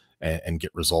store and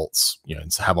get results,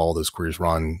 and have all those queries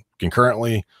run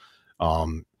concurrently,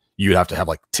 you'd have to have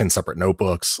like 10 separate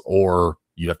notebooks, or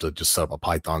you'd have to just set up a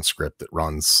Python script that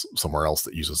runs somewhere else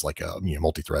that uses like a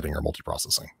multi-threading or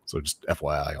multiprocessing. So just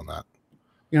FYI on that.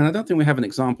 Yeah, and I don't think we have an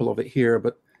example of it here,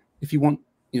 but if you want,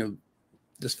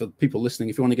 just for people listening,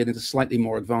 if you want to get into slightly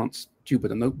more advanced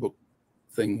Jupyter notebook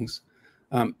things,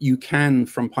 you can,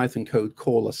 from Python code,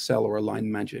 call a cell or a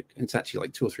line magic. It's actually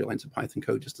like 2 or 3 lines of Python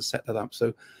code just to set that up.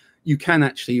 So you can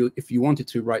actually, if you wanted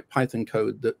to, write Python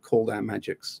code that called our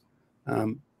magics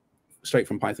straight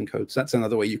from Python code. So that's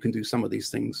another way you can do some of these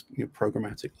things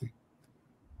programmatically.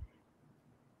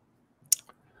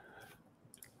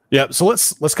 Yeah, so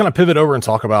let's kind of pivot over and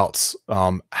talk about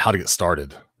how to get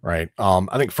started, right?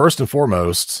 I think first and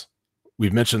foremost,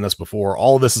 we've mentioned this before,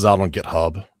 all of this is out on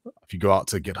GitHub. If you go out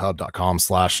to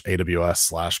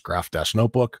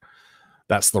github.com/AWS/graph-notebook,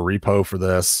 that's the repo for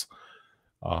this.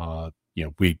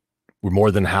 We're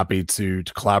more than happy to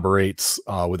collaborate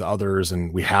with others,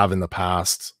 and we have in the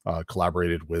past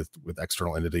collaborated with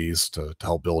external entities to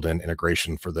help build in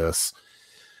integration for this.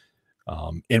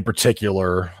 In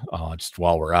particular, just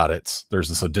while we're at it, there's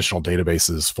this additional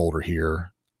databases folder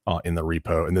here in the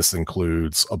repo, and this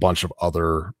includes a bunch of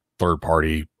other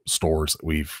third-party stores that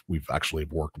we've actually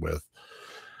worked with.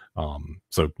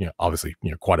 So obviously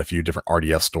quite a few different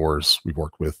RDF stores we've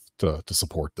worked with to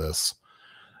support this.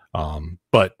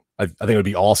 But I think it would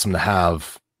be awesome to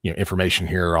have information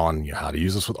here on how to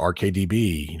use this with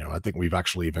RKDB. I think we've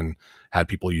actually even had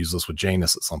people use this with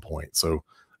Janus at some point. So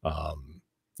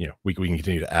we can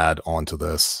continue to add on to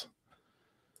this.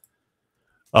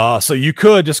 So you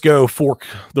could just go fork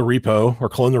the repo or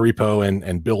clone the repo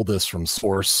and build this from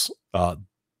source.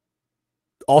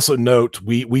 Also note,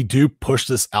 we do push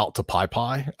this out to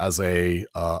PyPy as a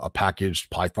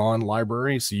packaged Python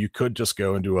library. So you could just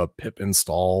go and do a pip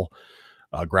install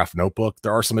Graph Notebook.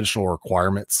 There are some additional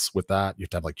requirements with that. You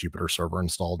have to have like Jupyter server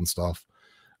installed and stuff.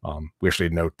 We actually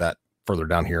note that further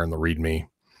down here in the README.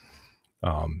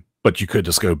 But you could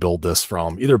just go build this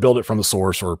either build it from the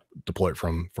source or deploy it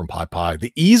from PyPy.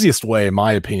 The easiest way, in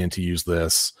my opinion, to use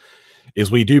this is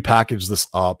we do package this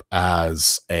up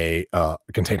as a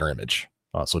container image,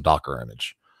 so Docker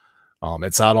image.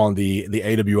 It's out on the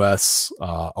AWS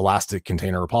Elastic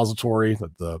Container Repository,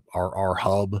 our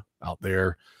hub out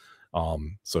there.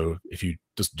 So if you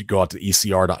just go out to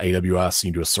ecr.aws, you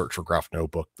can do a search for Graph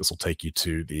Notebook. This will take you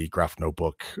to the Graph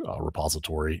Notebook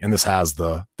repository, and this has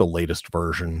the latest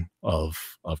version of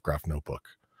Graph Notebook.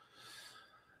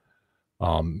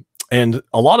 And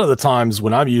a lot of the times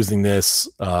when I'm using this,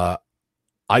 I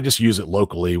just use it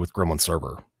locally with Gremlin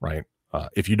Server, right?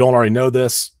 If you don't already know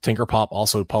this, TinkerPop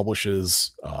also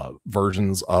publishes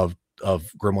versions of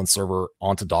Gremlin Server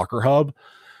onto Docker Hub.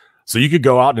 So you could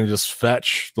go out and just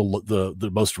fetch the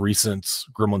most recent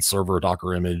Gremlin Server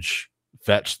Docker image,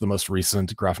 fetch the most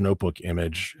recent Graph Notebook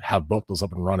image, have both those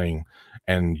up and running,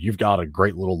 and you've got a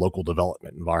great little local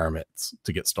development environment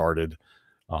to get started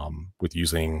with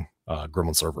using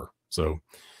Gremlin Server. So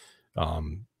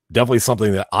definitely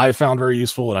something that I found very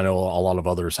useful, and I know a lot of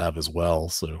others have as well.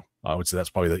 So I would say that's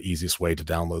probably the easiest way to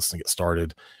download this and get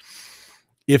started.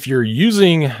 If you're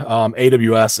using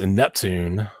AWS and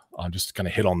Neptune, just to kind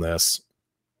of hit on this,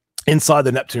 inside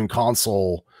the Neptune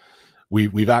console,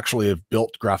 we've actually have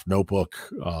built Graph Notebook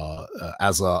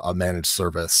as a managed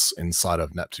service inside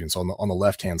of Neptune. So on the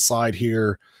left hand side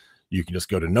here, you can just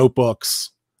go to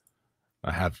Notebooks.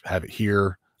 I have it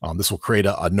here. This will create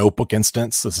a notebook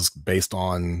instance. This is based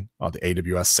on the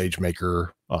AWS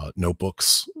SageMaker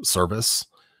Notebooks service.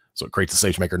 So it creates a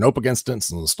SageMaker Notebook instance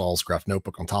and installs Graph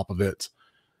Notebook on top of it.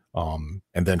 And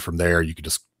then from there, you can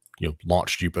just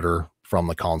launch Jupyter from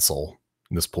the console,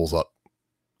 and this pulls up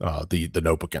the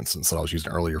notebook instance that I was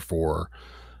using earlier for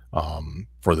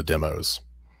the demos.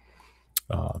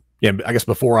 Yeah, I guess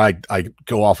before I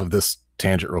go off of this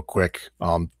tangent real quick,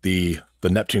 the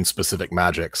Neptune specific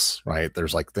magics, right?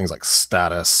 There's like things like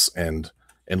status and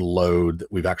load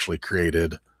that we've actually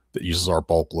created that uses our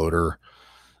bulk loader.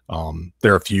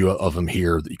 There are a few of them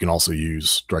here that you can also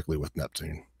use directly with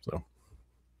Neptune. So.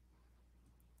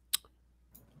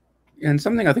 And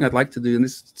something I think I'd like to do, and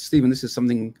this, Stephen, this is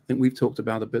something I think we've talked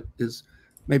about a bit, is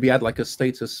maybe add like a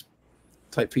status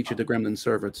type feature to Gremlin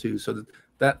Server too, so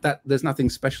that there's nothing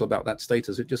special about that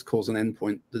status. It just calls an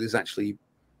endpoint that is actually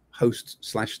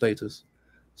host/status.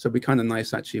 So it'd be kind of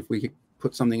nice actually if we could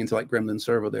put something into like Gremlin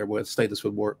Server there where status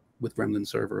would work with Gremlin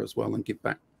Server as well and give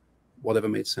back whatever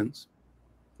made sense.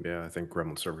 Yeah, I think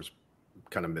Gremlin Server's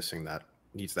kind of missing that,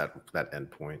 needs that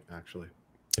endpoint actually.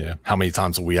 Yeah. How many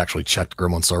times have we actually checked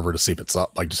Gremlin Server to see if it's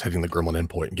up, like just hitting the Gremlin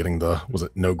endpoint and getting the, was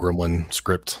it no Gremlin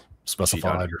script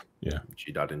specified? Yeah.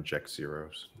 G.inject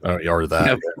zeros. Oh, you are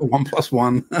that. Yeah, 1 +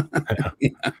 1.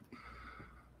 Yeah.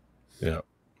 Yeah.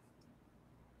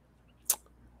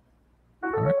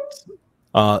 All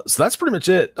right. So that's pretty much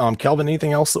it. Kelvin,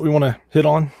 anything else that we want to hit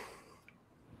on?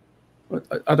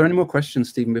 Are there any more questions,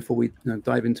 Stephen, before we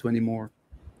dive into any more?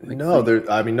 No,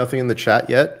 I mean, nothing in the chat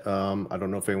yet. I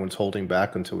don't know if anyone's holding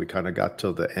back until we kind of got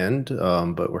to the end,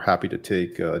 but we're happy to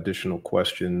take additional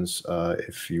questions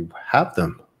if you have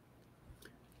them.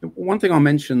 One thing I'll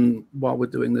mention while we're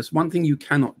doing this, one thing you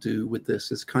cannot do with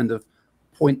this is kind of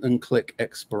point and click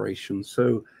exploration.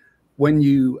 So when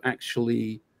you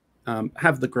actually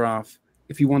have the graph,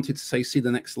 if you wanted to say, see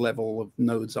the next level of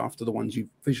nodes after the ones you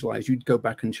visualize, you'd go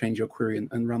back and change your query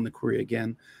and run the query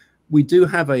again. We do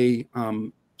have a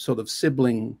sort of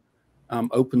sibling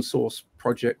open source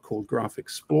project called Graph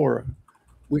Explorer,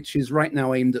 which is right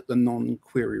now aimed at the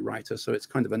non-query writer. So it's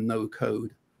kind of a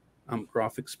no-code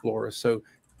Graph Explorer. So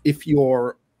if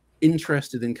you're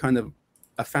interested in kind of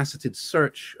a faceted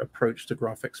search approach to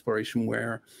graph exploration,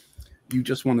 where you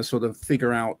just want to sort of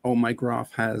figure out, oh, my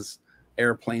graph has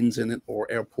airplanes in it or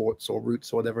airports or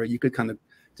routes or whatever, you could kind of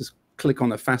just click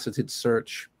on a faceted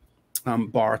search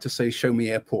bar to say, show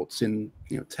me airports in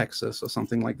Texas or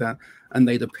something like that, and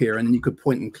they'd appear, and then you could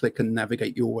point and click and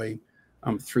navigate your way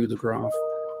through the graph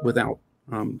without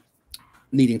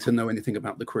needing to know anything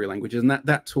about the query languages. And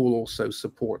that tool also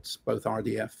supports both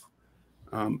RDF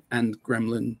and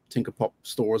Gremlin TinkerPop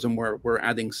stores, and we're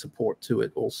adding support to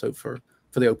it also for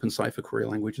the OpenCipher query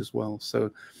language as well.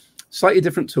 So slightly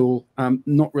different tool,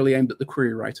 not really aimed at the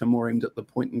query writer, more aimed at the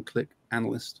point and click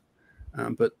analyst.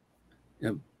 But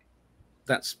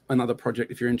that's another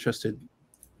project if you're interested.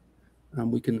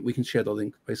 We can share the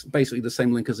link, basically the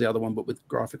same link as the other one, but with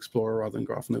Graph Explorer rather than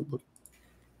Graph Notebook.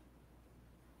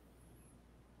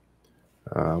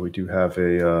 We do have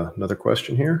another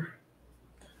question here.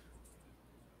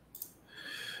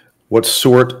 What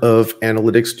sort of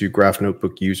analytics do Graph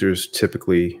Notebook users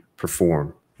typically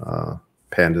perform?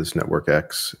 Pandas,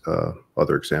 NetworkX,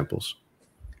 other examples.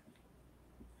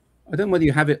 I don't know whether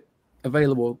you have it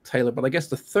available, Taylor, but I guess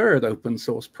the third open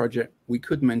source project we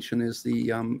could mention is the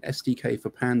SDK for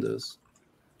Pandas.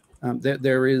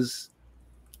 There is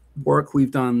work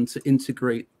we've done to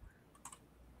integrate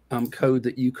code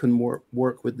that you can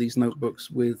work with these notebooks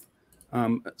with,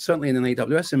 certainly in an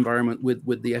AWS environment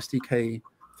with the SDK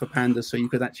for Pandas, so you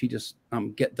could actually just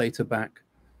get data back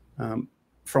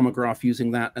from a graph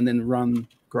using that and then run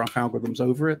graph algorithms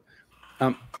over it.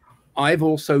 I've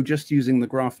also, just using the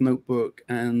graph notebook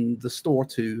and the store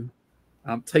to,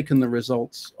 taken the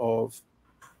results of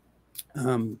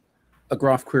a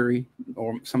graph query,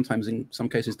 or sometimes in some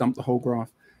cases dump the whole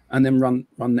graph, and then run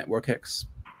NetworkX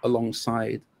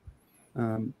alongside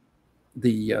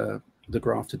the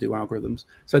graph to do algorithms.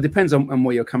 So it depends on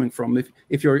where you're coming from.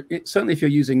 If you're certainly if you're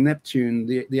using Neptune,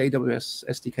 the AWS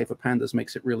SDK for Pandas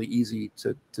makes it really easy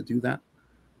to do that.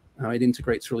 It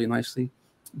integrates really nicely.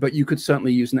 But you could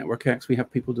certainly use NetworkX. We have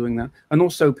people doing that, and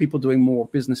also people doing more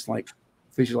business-like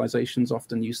visualizations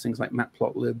often use things like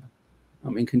Matplotlib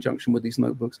in conjunction with these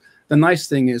notebooks. The nice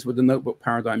thing is, with the notebook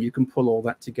paradigm, you can pull all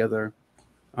that together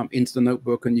into the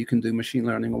notebook, and you can do machine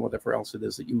learning or whatever else it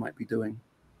is that you might be doing,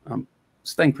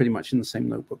 staying pretty much in the same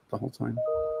notebook the whole time.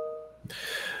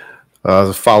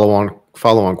 The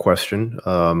follow-on question,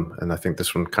 and I think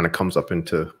this one kind of comes up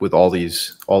with all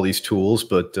these tools.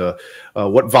 But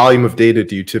what volume of data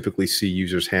do you typically see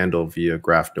users handle via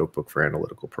Graph Notebook for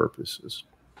analytical purposes?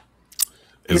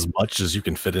 As much as you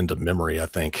can fit into memory, I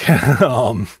think.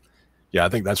 Yeah, I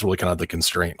think that's really kind of the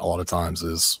constraint a lot of times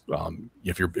is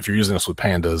if you're using this with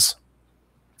Pandas,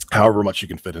 however much you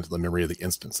can fit into the memory of the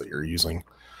instance that you're using,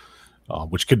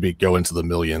 which could go into the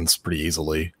millions pretty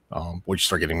easily. Once you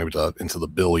start getting maybe into the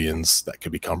billions, that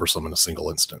could be cumbersome in a single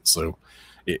instance. So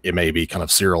it may be kind of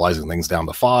serializing things down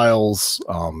to files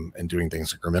and doing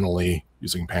things incrementally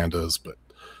using Pandas.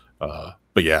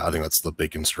 But yeah, I think that's the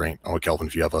big constraint. Oh, Kelvin,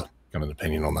 if you have a kind of an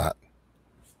opinion on that.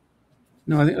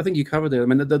 No, I think you covered it. I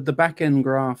mean, the back-end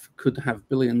graph could have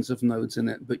billions of nodes in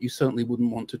it, but you certainly wouldn't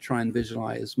want to try and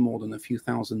visualize more than a few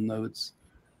thousand nodes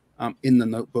in the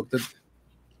notebook.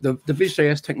 The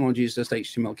Visual.js technology is just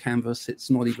HTML canvas. It's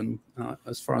not even,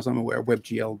 as far as I'm aware,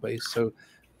 WebGL based. So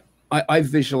I've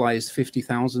visualized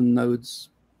 50,000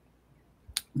 nodes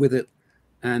with it,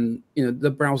 and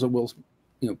the browser will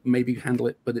maybe handle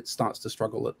it, but it starts to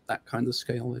struggle at that kind of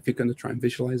scale if you're going to try and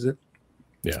visualize it.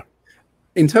 Yeah.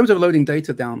 In terms of loading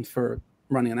data down for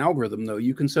running an algorithm, though,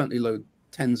 you can certainly load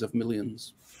tens of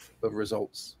millions of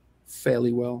results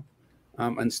fairly well,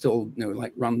 and still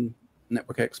like run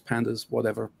NetworkX, Pandas,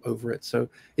 whatever over it. So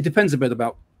it depends a bit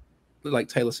about, like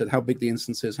Taylor said, how big the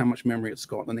instance is, how much memory it's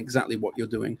got, and exactly what you're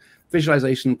doing.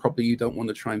 Visualization, probably you don't want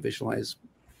to try and visualize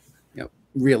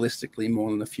realistically more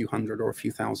than a few hundred or a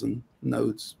few thousand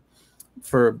nodes.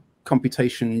 For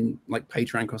computation like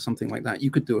PageRank or something like that, you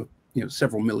could do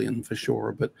several million for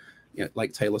sure, but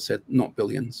like Taylor said, not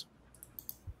billions.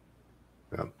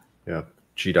 Yeah.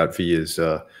 G.V is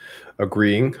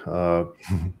agreeing.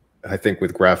 I think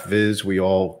with GraphViz, we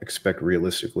all expect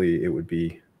realistically it would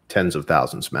be tens of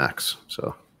thousands max.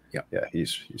 So yeah,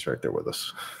 he's right there with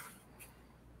us.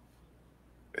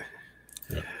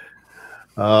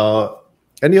 Yeah.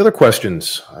 Any other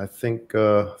questions? I think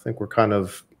we're kind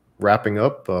of wrapping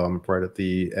up right at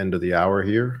the end of the hour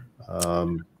here. I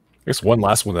guess one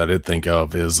last one that I did think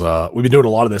of is we've been doing a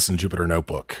lot of this in Jupyter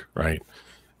Notebook, right?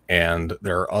 And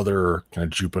there are other kind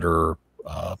of Jupyter,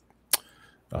 I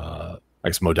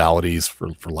guess, modalities,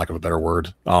 for lack of a better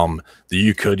word, that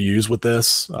you could use with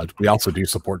this. We also do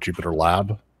support Jupyter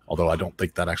Lab, although I don't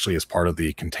think that actually is part of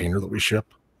the container that we ship.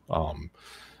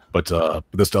 But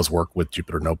this does work with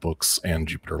Jupyter Notebooks and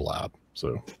Jupyter Lab.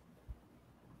 So,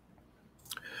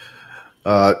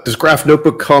 does Graph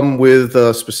Notebook come with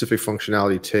specific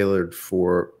functionality tailored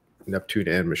for Neptune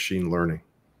and machine learning?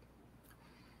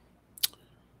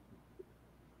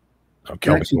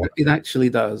 Okay, it actually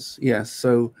does, yes.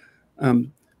 So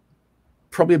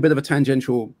probably a bit of a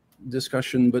tangential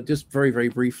discussion, but just very, very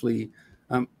briefly,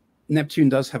 Neptune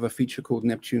does have a feature called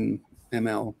Neptune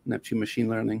ML, Neptune Machine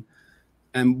Learning.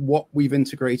 And what we've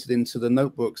integrated into the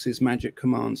notebooks is magic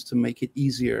commands to make it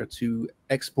easier to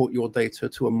export your data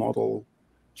to a model,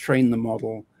 train the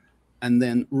model, and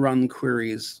then run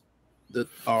queries that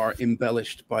are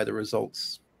embellished by the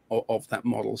results of that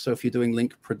model. So if you're doing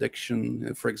link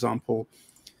prediction, for example,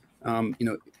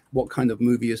 what kind of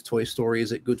movie is Toy Story?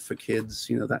 Is it good for kids?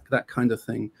 That kind of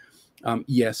thing.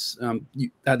 Yes,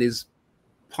 that is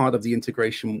part of the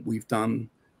integration we've done.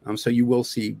 So you will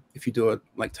see, if you do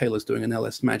like Taylor's doing an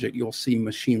LS Magic, you'll see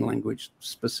machine language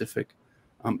specific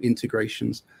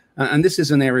integrations. And this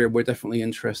is an area we're definitely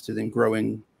interested in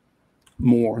growing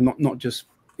more, not just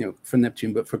for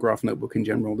Neptune, but for Graph Notebook in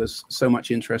general. There's so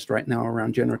much interest right now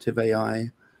around generative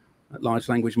AI, large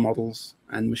language models,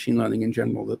 and machine learning in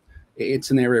general that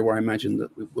it's an area where I imagine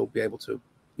that we will be able to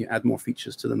add more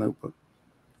features to the notebook.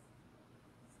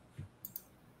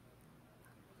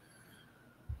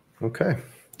 Okay.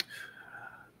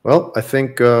 Well, I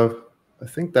think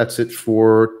that's it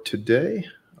for today.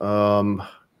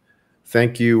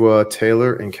 Thank you,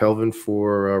 Taylor and Kelvin,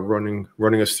 for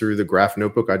running us through the Graph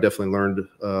Notebook. I definitely learned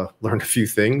a few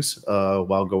things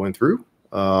while going through.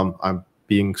 I'm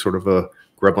being sort of a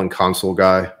Gremlin console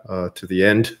guy to the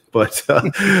end, but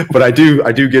I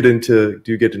do get into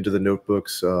the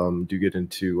notebooks. Do get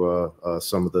into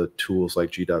some of the tools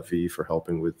like G.V for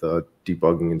helping with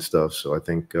debugging and stuff. So I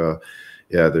think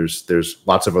yeah, there's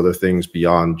lots of other things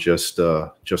beyond just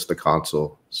the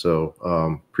console. So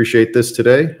appreciate this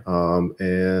today,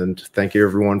 and thank you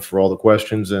everyone for all the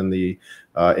questions and the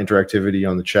interactivity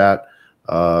on the chat.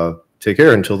 Take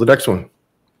care until the next one.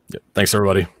 Yep. Thanks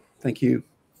everybody. Thank you.